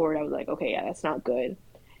Discord, I was like, okay, yeah, that's not good.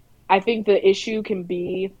 I think the issue can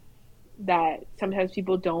be that sometimes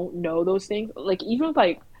people don't know those things. Like, even with,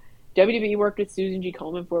 like, WWE worked with Susan G.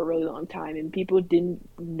 Komen for a really long time, and people didn't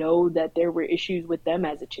know that there were issues with them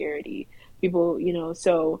as a charity. People, you know,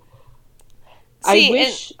 so I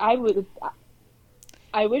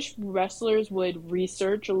wish wrestlers would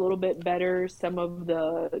research a little bit better some of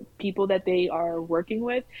the people that they are working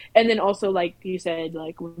with, and then also, like you said,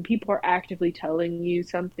 like when people are actively telling you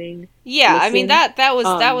something. Yeah, listen. I mean that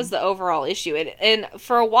was the overall issue, and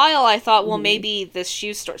for a while I thought, well, maybe this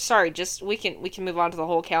shoe store. Sorry, just we can move on to the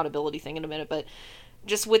whole accountability thing in a minute, but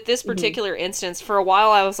just with this particular instance, for a while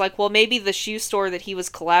I was like, well, maybe the shoe store that he was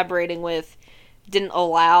collaborating with didn't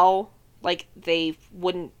allow, like, they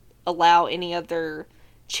wouldn't allow any other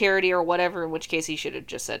charity or whatever, in which case he should have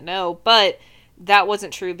just said no. But that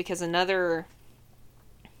wasn't true because a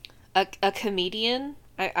comedian,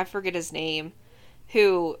 I forget his name,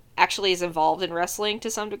 who actually is involved in wrestling to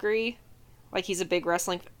some degree, like he's a big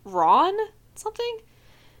wrestling Ron something.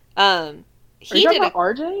 He Are you talking about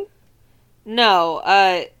RJ? No,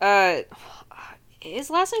 his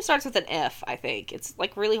last name starts with an F, I think. It's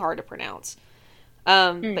like really hard to pronounce.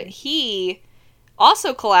 But he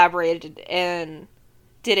also collaborated and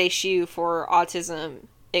did a shoe for Autism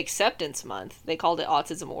Acceptance Month. They called it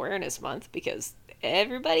Autism Awareness Month because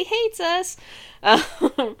everybody hates us.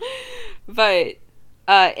 But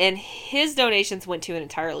and his donations went to an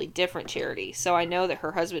entirely different charity. So I know that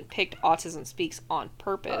her husband picked Autism Speaks on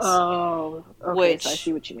purpose. Oh, okay, which so I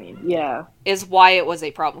see what you mean. Yeah. Is why it was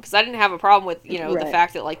a problem. Because I didn't have a problem with, you know, the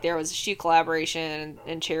fact that, like, there was a shoe collaboration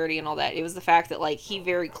and charity and all that. It was the fact that, like, he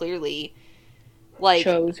very clearly, like,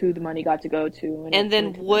 chose who the money got to go to. And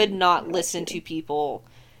then would not listen to people.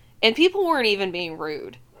 And people weren't even being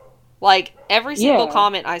rude. Like, every single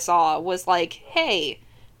comment I saw was like, hey,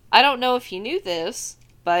 I don't know if you knew this,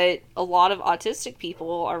 but a lot of autistic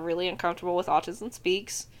people are really uncomfortable with Autism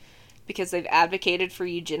Speaks because they've advocated for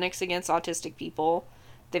eugenics against autistic people.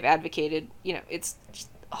 They've advocated, you know, it's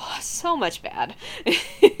just, so much bad.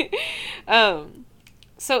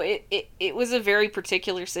 So it was a very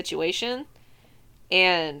particular situation,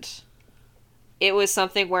 and it was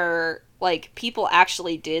something where, like, people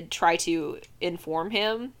actually did try to inform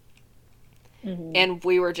him, and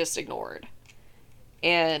we were just ignored.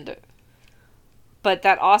 But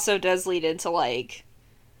that also does lead into, like,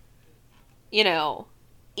 you know,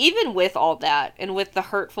 even with all that, and with the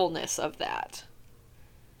hurtfulness of that,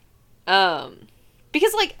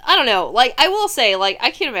 because, like, I don't know, like, I will say, like,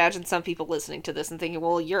 I can imagine some people listening to this and thinking,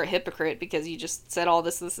 well, you're a hypocrite because you just said all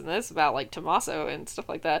this, and this about, like, Tommaso and stuff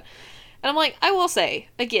like that. And I'm like, I will say,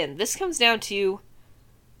 again, this comes down to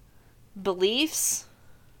beliefs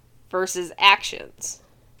versus actions.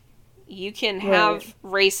 You can have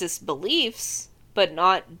racist beliefs, but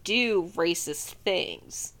not do racist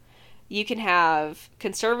things. You can have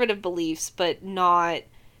conservative beliefs, but not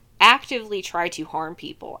actively try to harm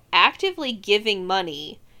people, actively giving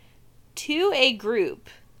money to a group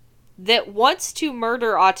that wants to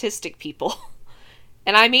murder autistic people.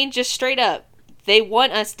 And I mean just straight up, they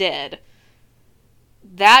want us dead.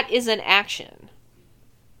 That is an action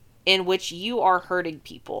in which you are hurting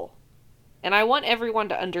people. And I want everyone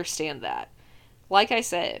to understand that. Like I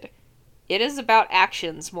said, it is about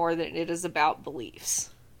actions more than it is about beliefs.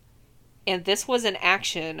 And this was an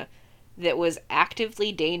action that was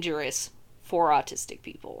actively dangerous for autistic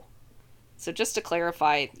people. So just to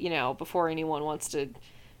clarify, before anyone wants to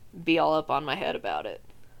be all up on my head about it.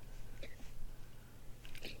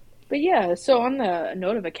 But yeah, so on the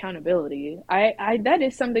note of accountability, I that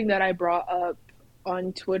is something that I brought up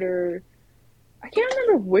on Twitter. I can't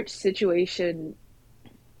remember which situation.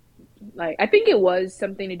 Like, I think it was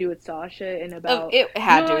something to do with Sasha and about. Oh, it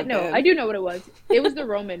had to have No, been. I do know what it was. It was the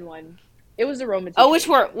Roman one. It was the Roman Oh,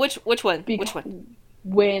 situation. which one? Because Which one?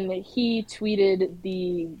 when he tweeted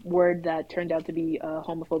the word that turned out to be a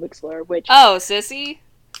homophobic slur, which, Oh, sissy?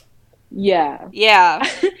 yeah. Yeah.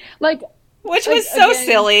 Like, Which was so again,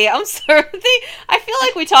 silly. I'm sorry. I feel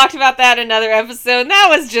like we talked about that in another episode, and that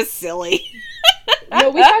was just silly. no,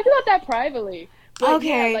 we talked about that privately. But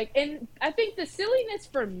Okay. yeah, and I think the silliness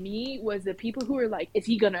for me was the people who were like, is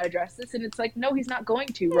he going to address this? And it's like, no, he's not going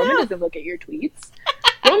to. Roman doesn't look at your tweets.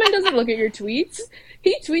 Roman doesn't look at your tweets.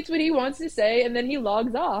 He tweets what he wants to say, and then he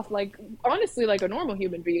logs off. Like, honestly, like a normal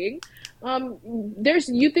human being.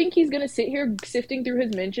 You think he's going to sit here sifting through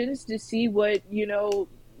his mentions to see what,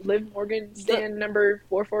 Liv Morgan stand number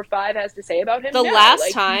 445 has to say about him? The No, last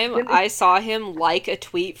like, time I saw him like a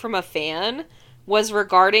tweet from a fan was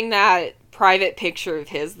regarding that private picture of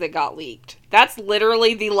his that got leaked. That's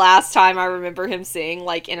literally the last time I remember him seeing,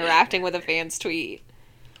 interacting with a fan's tweet.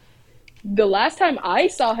 The last time I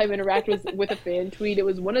saw him interact with a fan tweet, it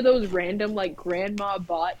was one of those random, grandma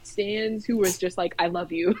bot stands who was just like, I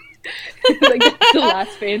love you. That's the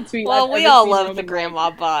last fan tweet. Well, we all love the grandma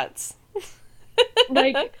bots. But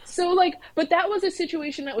that was a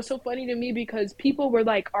situation that was so funny to me because people were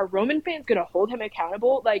like, are Roman fans gonna hold him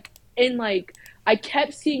accountable? I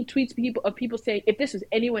kept seeing tweets of people saying, if this was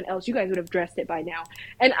anyone else, you guys would have addressed it by now.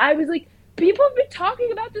 And I was like, people have been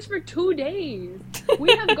talking about this for 2 days.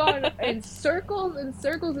 We have gone in circles and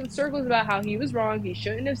circles and circles about how he was wrong. He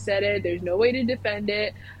shouldn't have said it. There's no way to defend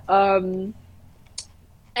it. And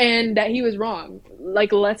that he was wrong.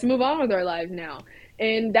 Let's move on with our lives now.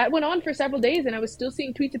 And that went on for several days, and I was still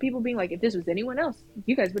seeing tweets of people being like, if this was anyone else,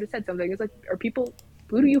 you guys would have said something. It's like,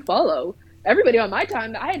 who do you follow? Everybody on my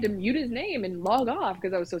time, I had to mute his name and log off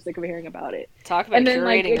because I was so sick of hearing about it. Talk about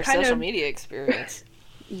curating your social media experience.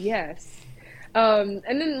 Yes. And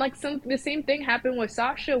then, the same thing happened with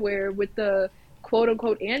Sasha, where with the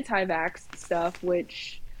quote-unquote anti-vax stuff,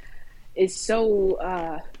 which is so,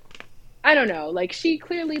 I don't know. She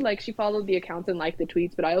clearly, she followed the accounts and liked the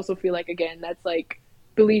tweets, but I also feel like, again, that's,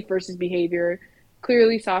 belief versus behavior.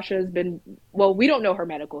 Clearly, Sasha has been, we don't know her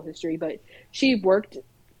medical history, but she worked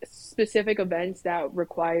specific events that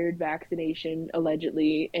required vaccination,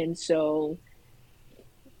 allegedly, and so...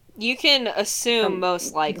 You can assume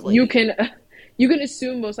most likely. You can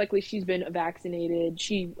assume most likely she's been vaccinated.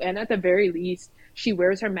 And at the very least, she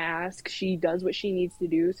wears her mask. She does what she needs to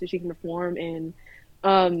do so she can perform. And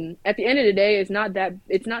at the end of the day, it's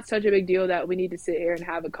not such a big deal that we need to sit here and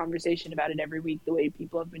have a conversation about it every week the way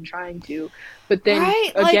people have been trying to. But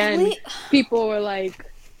then again, people are like,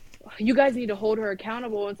 you guys need to hold her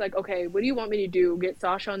accountable. It's like, okay, what do you want me to do? Get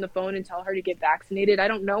Sasha on the phone and tell her to get vaccinated? I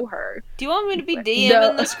don't know her. Do you want me to be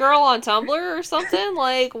DMing this girl on Tumblr or something?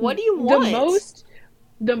 What do you want?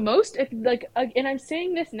 The most, and I'm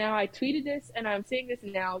saying this now, I tweeted this, and I'm saying this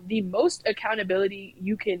now, the most accountability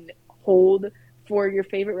you can hold for your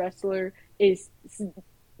favorite wrestler is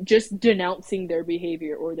just denouncing their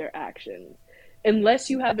behavior or their actions. Unless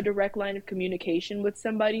you have a direct line of communication with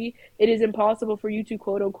somebody, it is impossible for you to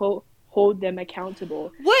quote-unquote hold them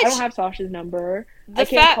accountable. I don't have Sasha's number. I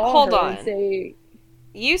can't call her and say...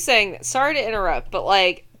 You saying, sorry to interrupt, but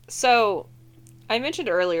so I mentioned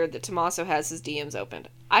earlier that Tommaso has his DMs opened.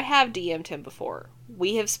 I have DM'd him before.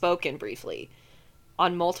 We have spoken briefly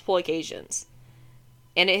on multiple occasions.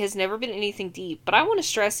 And it has never been anything deep. But I want to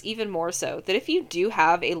stress even more so that if you do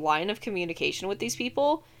have a line of communication with these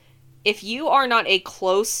people, if you are not a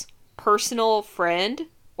close personal friend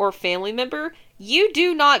or family member, you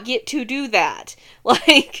do not get to do that.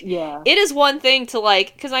 Yeah. It is one thing to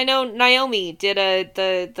because I know Naomi did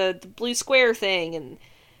the blue square thing, and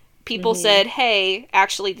people said, hey,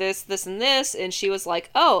 actually this, and this, and she was like,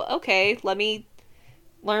 oh, okay, let me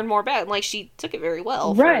learn more about it. And she took it very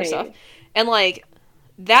well for herself. And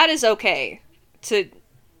that is okay to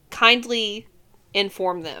kindly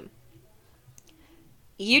inform them.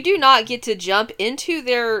 You do not get to jump into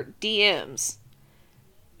their DMs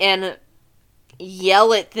and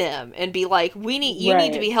yell at them and be like, you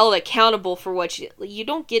need to be held accountable for what you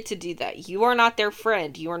don't get to do that. You are not their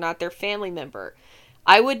friend. You are not their family member.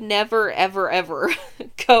 I would never, ever, ever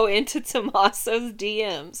go into Tommaso's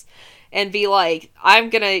DMs and be like, I'm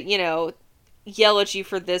gonna, yell at you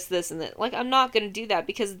for this, and that. Like, I'm not gonna do that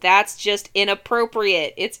because that's just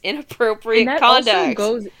inappropriate. It's inappropriate conduct.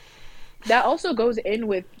 That also goes in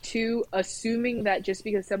with, too, assuming that just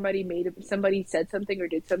because somebody said something or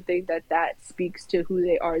did something, that speaks to who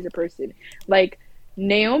they are as a person. Like,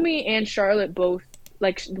 Naomi and Charlotte both,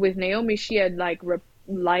 like, with Naomi, she had, like,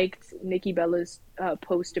 liked Nikki Bella's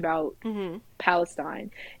post about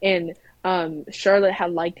Palestine. And Charlotte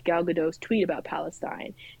had liked Gal Gadot's tweet about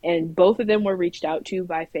Palestine. And both of them were reached out to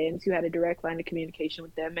by fans who had a direct line of communication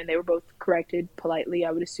with them. And they were both corrected politely,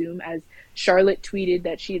 I would assume, as Charlotte tweeted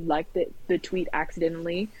that she liked the tweet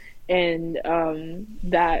accidentally. And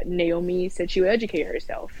that Naomi said she would educate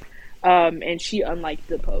herself. And she unliked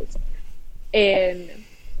the post. And,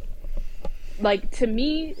 like, to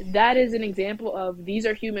me, that is an example of these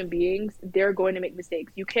are human beings. They're going to make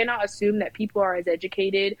mistakes. You cannot assume that people are as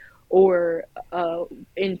educated or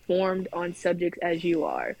informed on subjects as you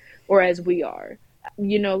are or as we are.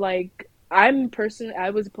 Like, I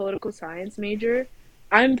was a political science major.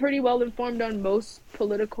 I'm pretty well informed on most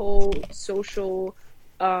political, social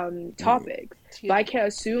topics. But I can't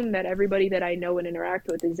assume that everybody that I know and interact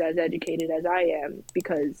with is as educated as I am,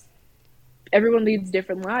 because everyone leads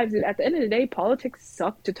different lives. And at the end of the day, politics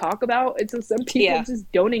suck to talk about. And so some people just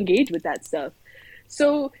don't engage with that stuff.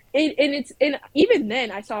 So, and even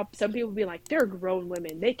then, I saw some people be like, they're grown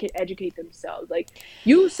women. They can educate themselves. Like,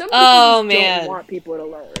 some people don't want people to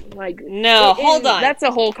learn. Like, no, hold on. That's a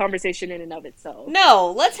whole conversation in and of itself.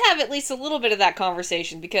 No, let's have at least a little bit of that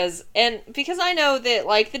conversation because I know that,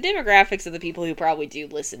 like, the demographics of the people who probably do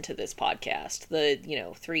listen to this podcast, the,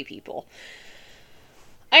 3 people,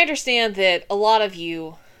 I understand that a lot of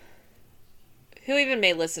you who even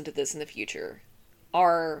may listen to this in the future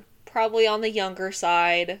are probably on the younger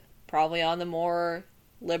side, probably on the more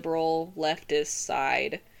liberal, leftist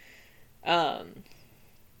side.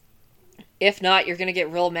 If not, you're going to get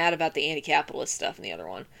real mad about the anti-capitalist stuff in the other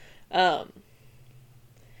one. I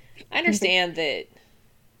understand that,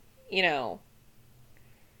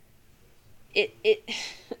 it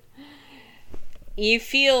you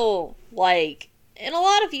feel like, and a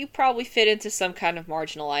lot of you probably fit into some kind of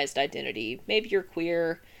marginalized identity. Maybe you're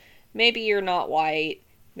queer, maybe you're not white,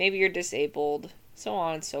 maybe you're disabled, so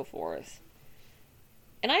on and so forth.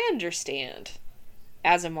 And I understand,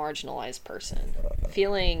 as a marginalized person,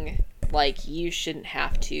 feeling like you shouldn't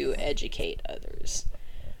have to educate others.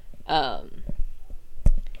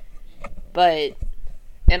 But,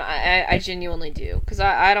 and I genuinely do, because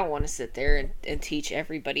I don't want to sit there and teach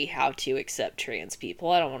everybody how to accept trans people.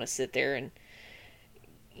 I don't want to sit there and,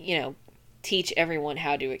 teach everyone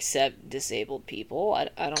how to accept disabled people.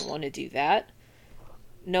 I don't want to do that.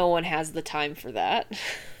 No one has the time for that.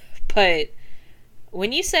 But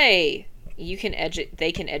when you say they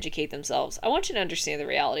can educate themselves, I want you to understand the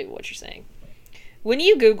reality of what you're saying. When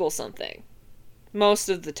you Google something, most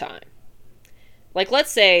of the time, like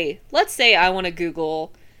let's say I want to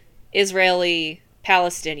Google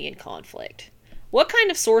Israeli-Palestinian conflict. What kind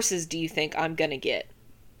of sources do you think I'm going to get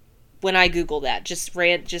when I Google that? Just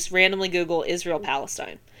randomly Google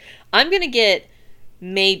Israel-Palestine. I'm going to get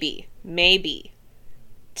maybe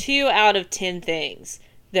 2 out of 10 things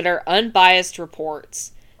that are unbiased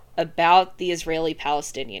reports about the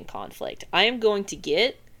Israeli-Palestinian conflict. I am going to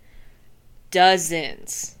get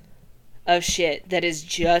dozens of shit that is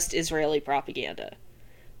just Israeli propaganda.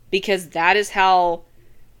 Because that is how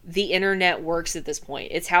the internet works at this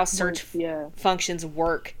point. It's how search functions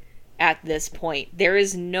work at this point. There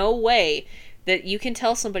is no way that you can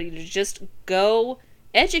tell somebody to just go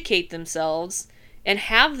educate themselves and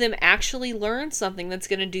have them actually learn something that's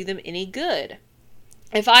going to do them any good.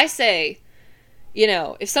 If I say,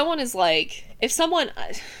 if someone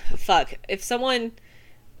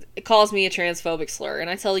calls me a transphobic slur and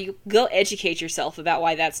I tell you, go educate yourself about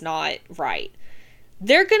why that's not right,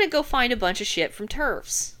 they're going to go find a bunch of shit from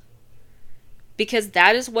TERFs. Because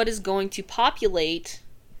that is what is going to populate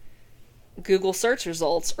Google search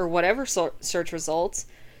results or whatever search results,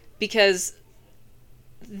 because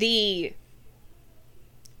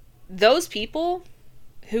those people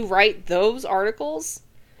who write those articles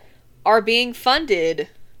are being funded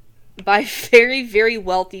by very, very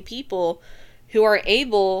wealthy people who are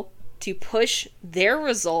able to push their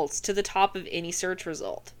results to the top of any search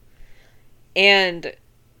result. And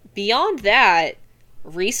beyond that,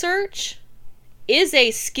 research is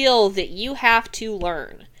a skill that you have to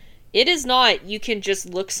learn. It is not you can just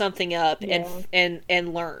look something up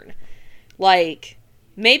and learn. Like,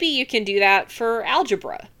 maybe you can do that for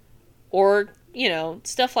algebra or,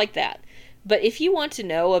 stuff like that. But if you want to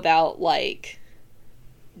know about, like,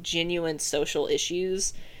 genuine social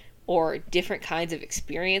issues or different kinds of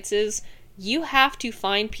experiences, you have to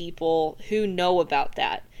find people who know about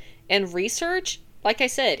that. And research, like I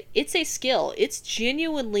said, it's a skill. It's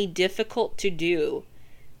genuinely difficult to do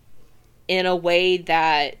in a way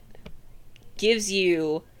that gives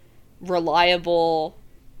you reliable,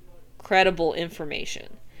 credible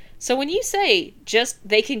information. So when you say just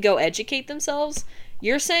they can go educate themselves,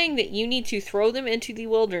 you're saying that you need to throw them into the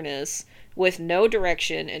wilderness with no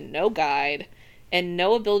direction and no guide and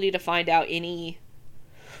no ability to find out any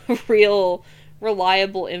real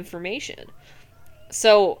reliable information.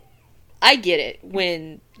 So I get it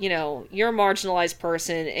when, you're a marginalized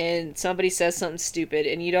person and somebody says something stupid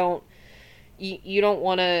and you don't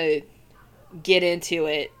want to get into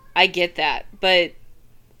it. I get that. But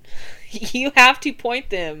you have to point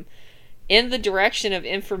them in the direction of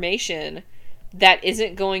information that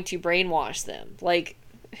isn't going to brainwash them. Like,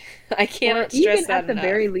 I cannot stress that enough. At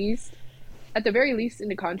the very least, in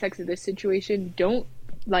the context of this situation, don't,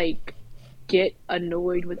 like, get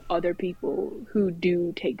annoyed with other people who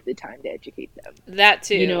do take the time to educate them. That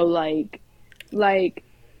too. Like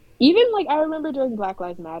even like I remember during Black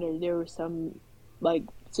Lives Matter, there were some like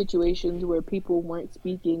situations where people weren't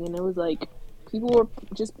speaking, and it was like people were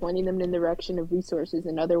just pointing them in the direction of resources,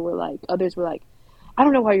 and others were like, I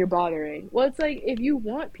don't know why you're bothering. Well, it's like if you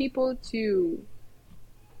want people to,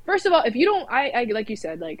 first of all, if you don't, I like you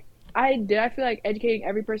said, like I feel like educating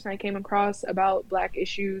every person I came across about Black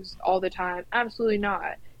issues all the time? Absolutely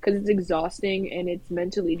not, because it's exhausting and it's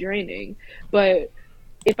mentally draining. But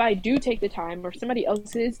if I do take the time, or if somebody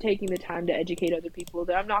else is taking the time to educate other people,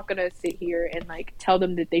 then I'm not going to sit here and like tell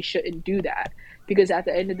them that they shouldn't do that, because at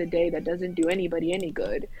the end of the day, that doesn't do anybody any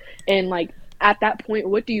good. And like at that point,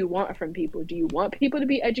 what do you want from people? Do you want people to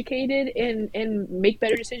be educated and make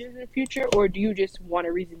better decisions in the future, or do you just want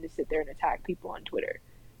a reason to sit there and attack people on Twitter?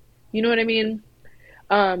 You know what I mean?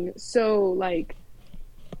 So like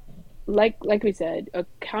we said,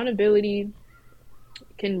 accountability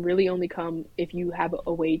can really only come if you have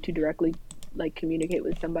a way to directly like communicate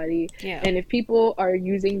with somebody. Yeah. And if people are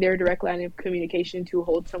using their direct line of communication to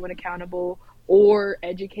hold someone accountable or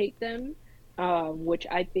educate them, which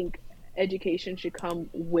I think education should come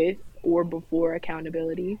with or before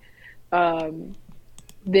accountability, then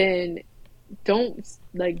don't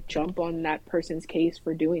like jump on that person's case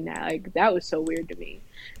for doing that. Like that was so weird to me.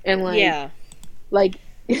 And like, yeah, like,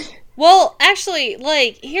 well, actually,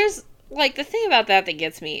 like here's like the thing about that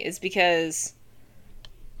gets me is because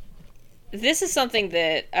this is something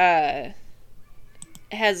that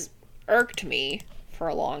has irked me for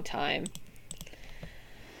a long time.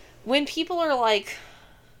 When people are like,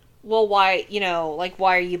 well, why,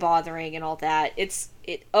 why are you bothering and all that?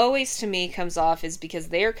 It always to me comes off as because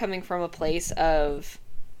they're coming from a place of,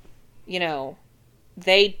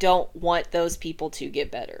 they don't want those people to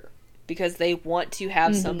get better. Because they want to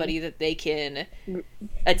have somebody that they can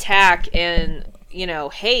attack and,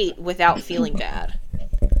 hate without feeling bad.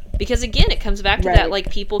 Because again, it comes back to that,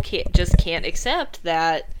 like, people can't accept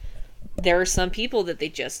that there are some people that they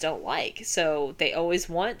just don't like. So they always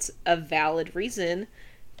want a valid reason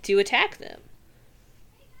to attack them.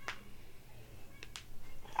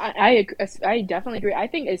 I definitely agree. I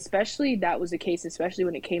think especially that was the case, especially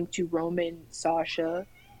when it came to Roman, Sasha,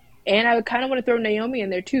 and I would kind of want to throw Naomi in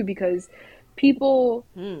there too, because people,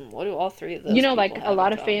 what do all three of those? Like a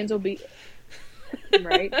lot of fans will be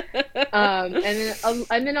right,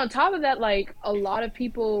 and then on top of that, like a lot of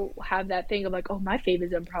people have that thing of like, oh, my fave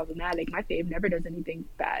is unproblematic, my fave never does anything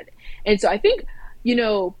bad, and so I think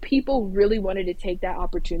people really wanted to take that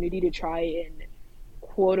opportunity to try and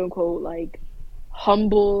quote unquote like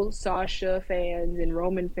humble Sasha fans and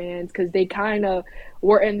Roman fans, because they kind of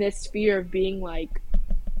were in this sphere of being like,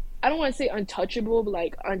 I don't want to say untouchable, but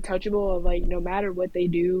like untouchable of like no matter what they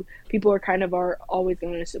do, people are always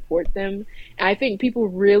going to support them. And I think people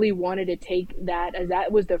really wanted to take that as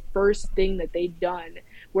that was the first thing that they'd done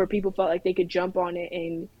where people felt like they could jump on it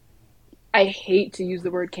and, I hate to use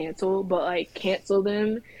the word cancel, but like cancel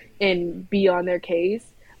them and be on their case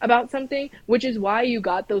about something, which is why you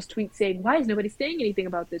got those tweets saying, why is nobody saying anything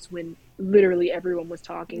about this when literally everyone was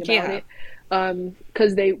talking about it?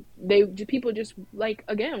 Because people just like,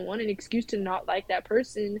 again, want an excuse to not like that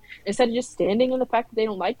person instead of just standing on the fact that they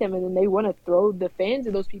don't like them, and then they want to throw the fans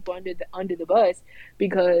of those people under the bus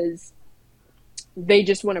because they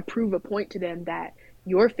just want to prove a point to them that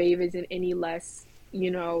your fave isn't any less,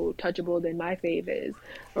 touchable than my fave is,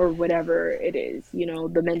 or whatever it is,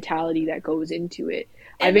 the mentality that goes into it.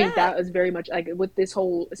 I And think that that was very much like with this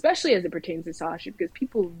whole, especially as it pertains to Sasha, because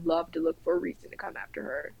people love to look for a reason to come after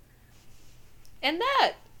her. and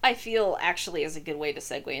that I feel actually is a good way to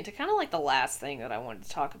segue into kind of like the last thing that I wanted to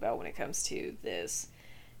talk about when it comes to this.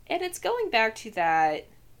 And it's going back to that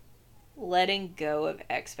letting go of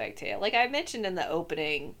expectation. Like I mentioned in the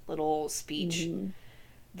opening little speech, Mm-hmm.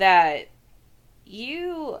 that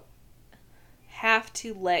you have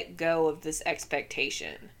to let go of this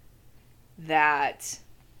expectation that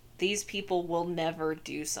these people will never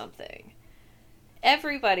do something.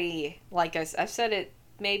 Everybody, like I've said it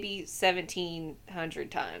maybe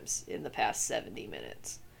 1,700 times in the past 70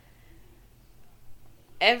 minutes,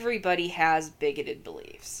 everybody has bigoted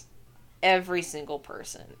beliefs. Every single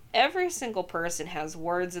person. Every single person has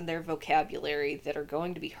words in their vocabulary that are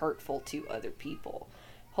going to be hurtful to other people.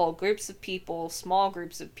 Whole groups of people, small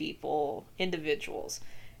groups of people, individuals.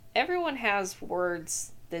 Everyone has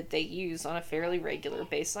words that they use on a fairly regular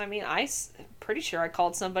basis. I mean, I'm pretty sure I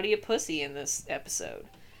called somebody a pussy in this episode.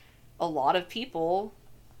 A lot of people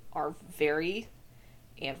are very,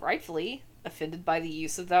 and rightfully, offended by the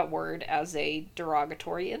use of that word as a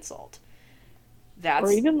derogatory insult.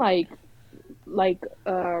 Or That's even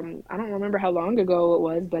I don't remember how long ago it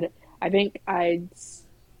was, but I think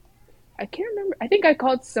I can't remember. I think I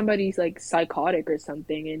called somebody like psychotic or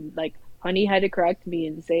something, and like Honey had to correct me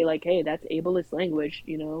and say like, "Hey, that's ableist language,"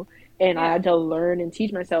 And I yeah. had to learn and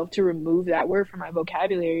teach myself to remove that word from my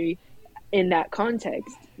vocabulary in that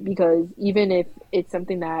context, because even if it's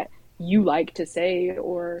something that you like to say,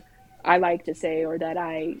 or I like to say, or that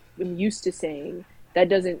I am used to saying, that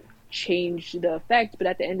doesn't change the effect. But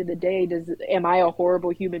at the end of the day, am I a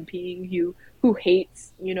horrible human being who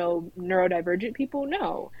hates, neurodivergent people?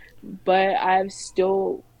 No, but I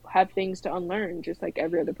still have things to unlearn, just like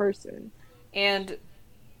every other person. And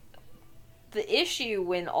the issue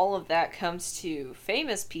when all of that comes to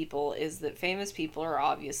famous people is that famous people are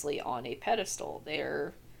obviously on a pedestal.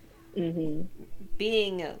 They're Hmm.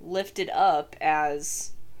 being lifted up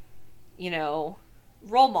as, you know,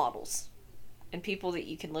 role models and people that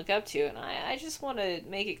you can look up to. And I just want to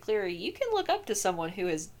make it clear you can look up to someone who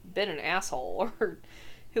has been an asshole or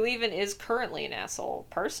who even is currently an asshole.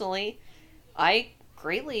 Personally, I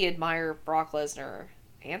greatly admire Brock Lesnar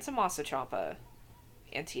and Tommaso Ciampa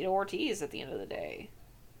and Tito Ortiz at the end of the day.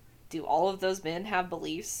 Do all of those men have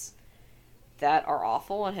beliefs that are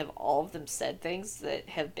awful and have all of them said things that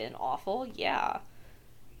have been awful? Yeah.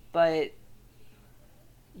 But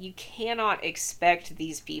you cannot expect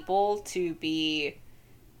these people to be,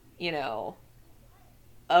 you know,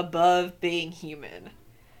 above being human.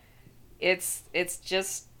 It's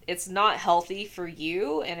just it's not healthy for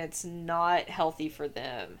you and it's not healthy for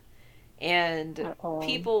them. And At all.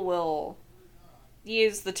 people will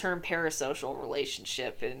use the term parasocial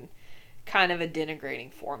relationship in kind of a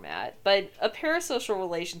denigrating format. But a parasocial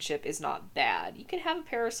relationship is not bad. You can have a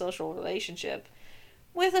parasocial relationship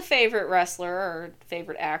with a favorite wrestler or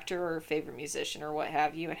favorite actor or favorite musician or what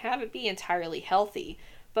have you and have it be entirely healthy.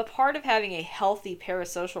 But part of having a healthy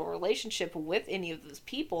parasocial relationship with any of those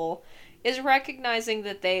people is recognizing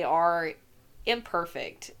that they are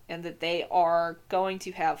imperfect and that they are going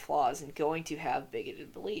to have flaws and going to have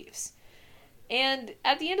bigoted beliefs. And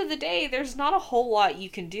at the end of the day, there's not a whole lot you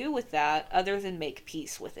can do with that other than make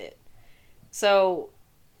peace with it. So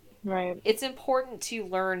Right. it's important to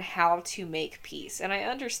learn how to make peace. And I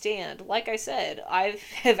understand, like I said, I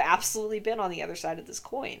have absolutely been on the other side of this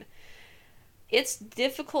coin. It's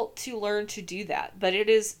difficult to learn to do that, but it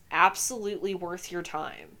is absolutely worth your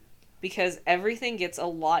time because everything gets a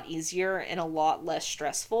lot easier and a lot less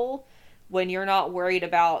stressful when you're not worried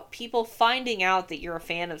about people finding out that you're a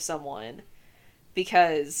fan of someone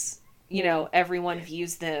because, Yeah. everyone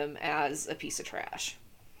views them as a piece of trash.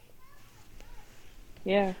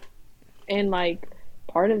 Yeah. And like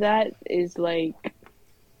part of that is like,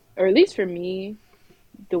 or at least for me,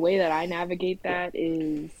 the way that I navigate that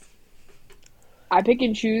is I pick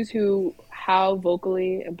and choose how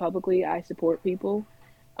vocally and publicly I support people.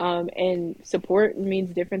 And support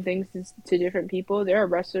means different things to different people. There are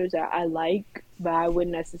wrestlers that I like, but I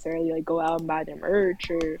wouldn't necessarily like go out and buy their merch,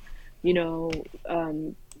 or, you know,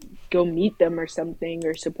 go meet them or something,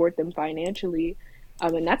 or support them financially.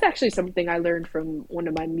 And that's actually something I learned from one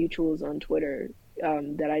of my mutuals on Twitter,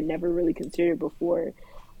 that I never really considered before.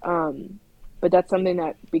 Um, but that's something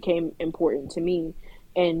that became important to me.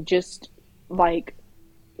 And just like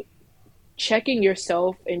checking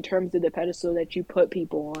yourself in terms of the pedestal that you put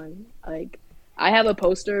people on. Like, I have a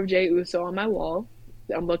poster of Jey Uso on my wall.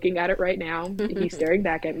 I'm looking at it right now. He's staring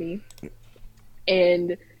back at me.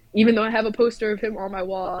 And even though I have a poster of him on my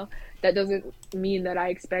wall, that doesn't mean that I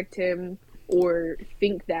expect him or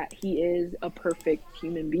think that he is a perfect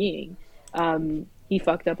human being. He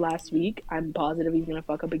fucked up last week. I'm positive he's gonna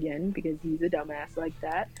fuck up again because he's a dumbass like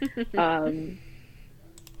that.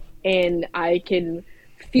 And I can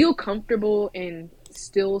feel comfortable in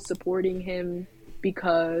still supporting him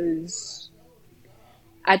because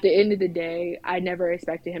at the end of the day, I never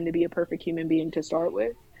expected him to be a perfect human being to start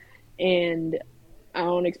with. And I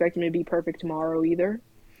don't expect him to be perfect tomorrow either.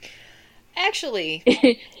 Actually,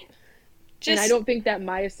 and I don't think that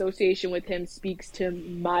my association with him speaks to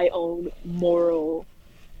my own moral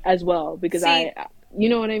as well, because you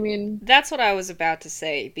know what I mean? That's what I was about to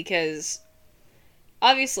say, because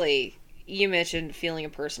obviously you mentioned feeling a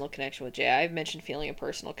personal connection with Jey. I've mentioned feeling a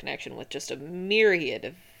personal connection with just a myriad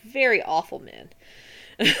of very awful men.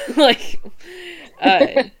 Like,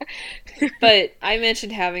 but I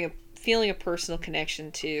mentioned feeling a personal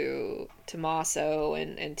connection to Tommaso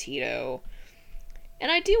and Tito.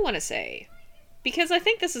 And I do want to say, because I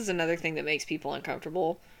think this is another thing that makes people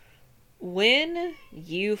uncomfortable, when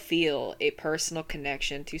you feel a personal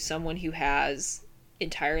connection to someone who has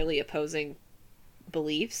entirely opposing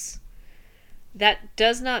beliefs, that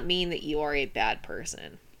does not mean that you are a bad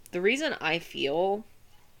person. The reason I feel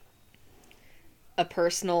a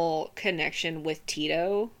personal connection with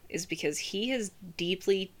Tito is because he has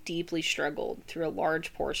deeply, deeply struggled through a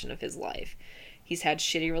large portion of his life. He's had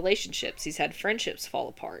shitty relationships. He's had friendships fall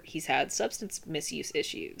apart. He's had substance misuse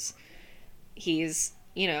issues. He's,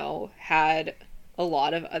 had a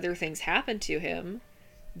lot of other things happen to him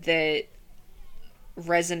that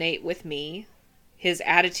resonate with me. His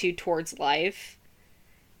attitude towards life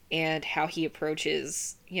and how he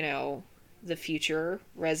approaches, the future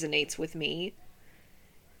resonates with me.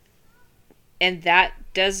 And that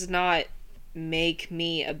does not make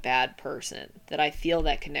me a bad person, that I feel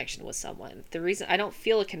that connection with someone. The reason I don't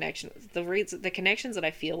feel a connection, the connections that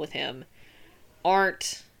I feel with him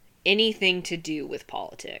aren't anything to do with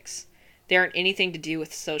politics. They aren't anything to do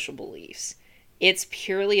with social beliefs. It's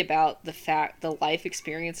purely about the life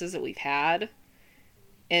experiences that we've had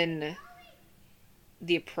and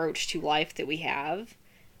the approach to life that we have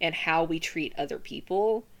and how we treat other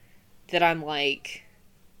people, that I'm like,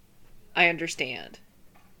 I understand,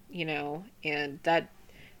 and that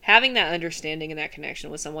having that understanding and that connection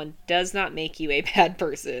with someone does not make you a bad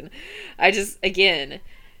person. Again,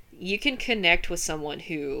 you can connect with someone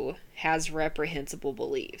who has reprehensible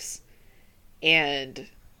beliefs and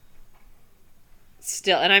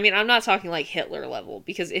still, and I mean, I'm not talking like Hitler level,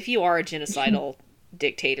 because if you are a genocidal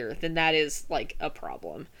dictator, then that is like a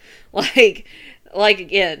problem. Like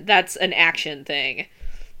again, that's an action thing.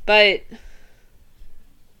 But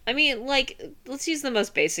I mean, let's use the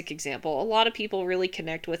most basic example. A lot of people really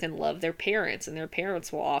connect with and love their parents, and their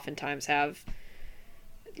parents will oftentimes have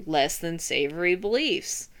less than savory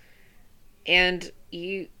beliefs. And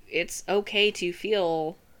it's okay to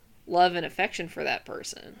feel love and affection for that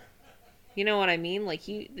person. You know what I mean?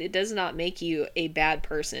 It does not make you a bad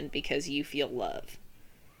person because you feel love.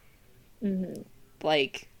 Mm-hmm.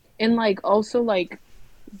 And also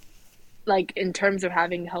in terms of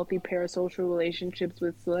having healthy parasocial relationships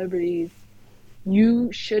with celebrities,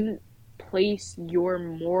 you shouldn't place your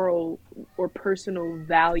moral or personal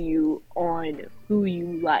value on who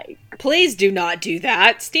you like. Please do not do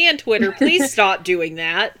that. Stan Twitter, please stop doing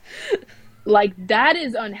that. That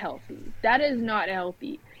is unhealthy. That is not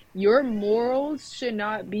healthy. Your morals should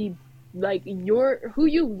not be who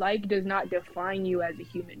you like does not define you as a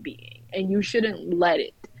human being, and you shouldn't let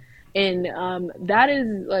it. And that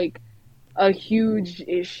is a huge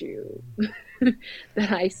issue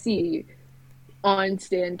that I see on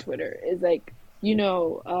Stan Twitter is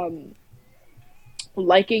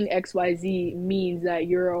liking XYZ means that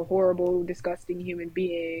you're a horrible, disgusting human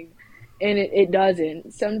being. And it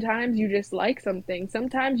doesn't. Sometimes you just like something.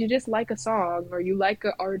 Sometimes you just like a song, or you like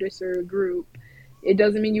an artist or a group. It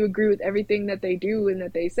doesn't mean you agree with everything that they do and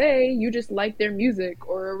that they say. You just like their music,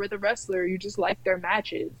 or with a wrestler, you just like their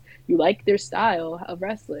matches. You like their style of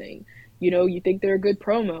wrestling. You think they're a good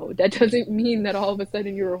promo. That doesn't mean that all of a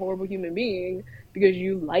sudden you're a horrible human being because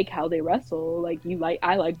you like how they wrestle.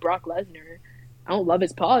 I like Brock Lesnar. I don't love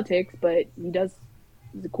his politics, but he's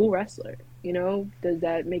a cool wrestler. Does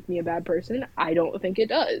that make me a bad person? I don't think it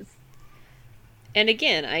does. And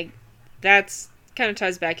again, that's kind of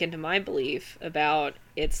ties back into my belief about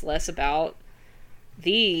it's less about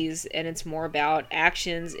these and it's more about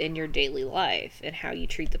actions in your daily life and how you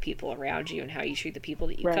treat the people around you and how you treat the people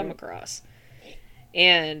that you come across.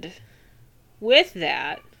 And with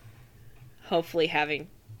that, hopefully having,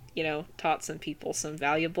 taught some people some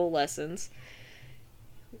valuable lessons,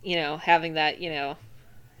 having that,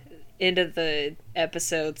 end of the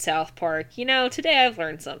episode South Park, today I've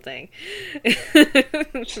learned something.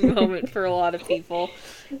 It's a moment for a lot of people.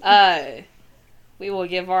 We will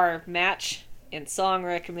give our match and song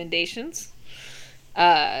recommendations.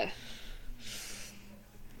 I'll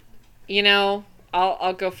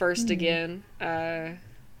go first again. Okay,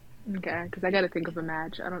 because I gotta think of a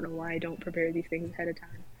match. I don't know why I don't prepare these things ahead of time.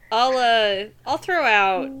 I'll throw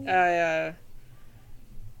out.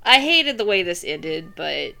 I hated the way this ended,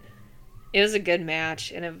 but it was a good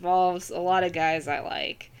match and involves a lot of guys I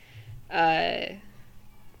like.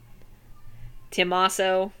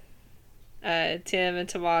 Tommaso, Tim and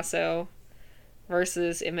Tommaso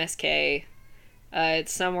versus MSK.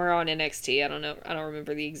 It's somewhere on NXT. I don't know. I don't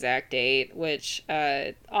remember the exact date. Which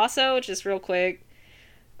also, just real quick,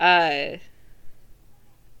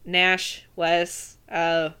 Nash, Wes,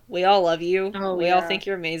 we all love you. Oh, we yeah. all think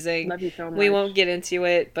you're amazing. Love you so much. We won't get into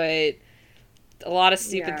it, but a lot of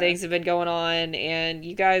stupid things have been going on, and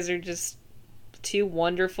you guys are just two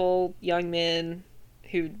wonderful young men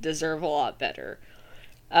who deserve a lot better.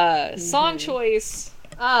 Song choice.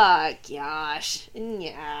 Gosh.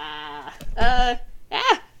 Yeah. I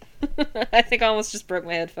think I almost just broke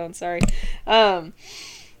my headphone, sorry.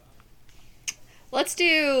 Let's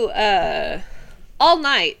do All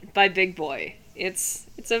Night by Big Boy. It's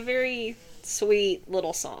a very sweet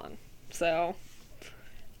little song. So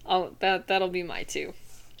that'll be my two.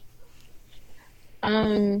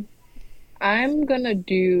 I'm gonna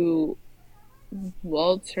do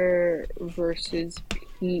Walter versus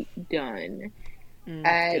Pete Dunne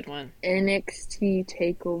at Good one. NXT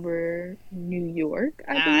Takeover New York.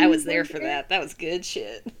 I was there for that. That was good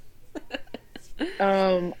shit.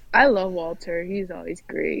 I love Walter. He's always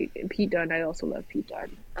great. And Pete Dunne, I also love Pete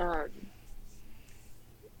Dunne.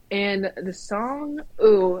 And the song,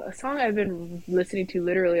 a song I've been listening to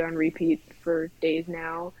literally on repeat for days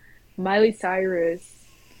now. Miley Cyrus,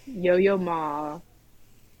 Yo-Yo Ma,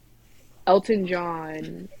 Elton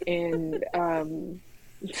John, and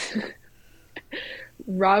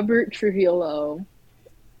Robert Trujillo,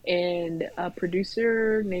 and a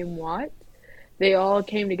producer named Watt. They all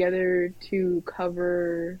came together to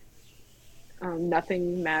cover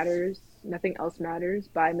Nothing Else Matters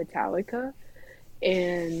by Metallica.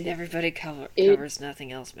 And everybody covers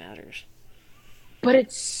Nothing Else Matters. But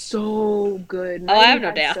it's so good. I have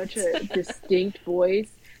no doubt. Such a distinct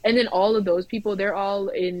voice. And then all of those people, they're all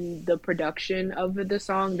in the production of the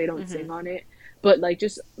song. They don't sing on it. But like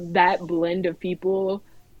just that blend of people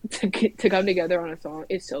to come together on a song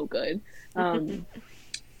is so good.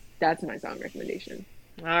 That's my song recommendation.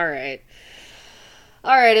 All right,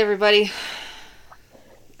 everybody.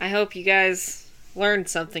 I hope you guys learned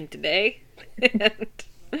something today.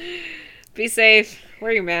 Be safe.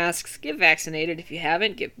 Wear your masks. Get vaccinated if you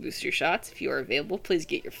haven't. Get booster shots if you are available. Please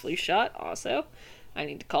get your flu shot also. I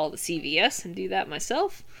need to call the CVS and do that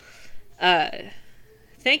myself.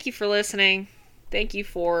 Thank you for listening. Thank you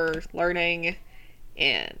for learning.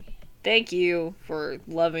 And thank you for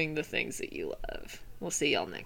loving the things that you love. We'll see y'all next time.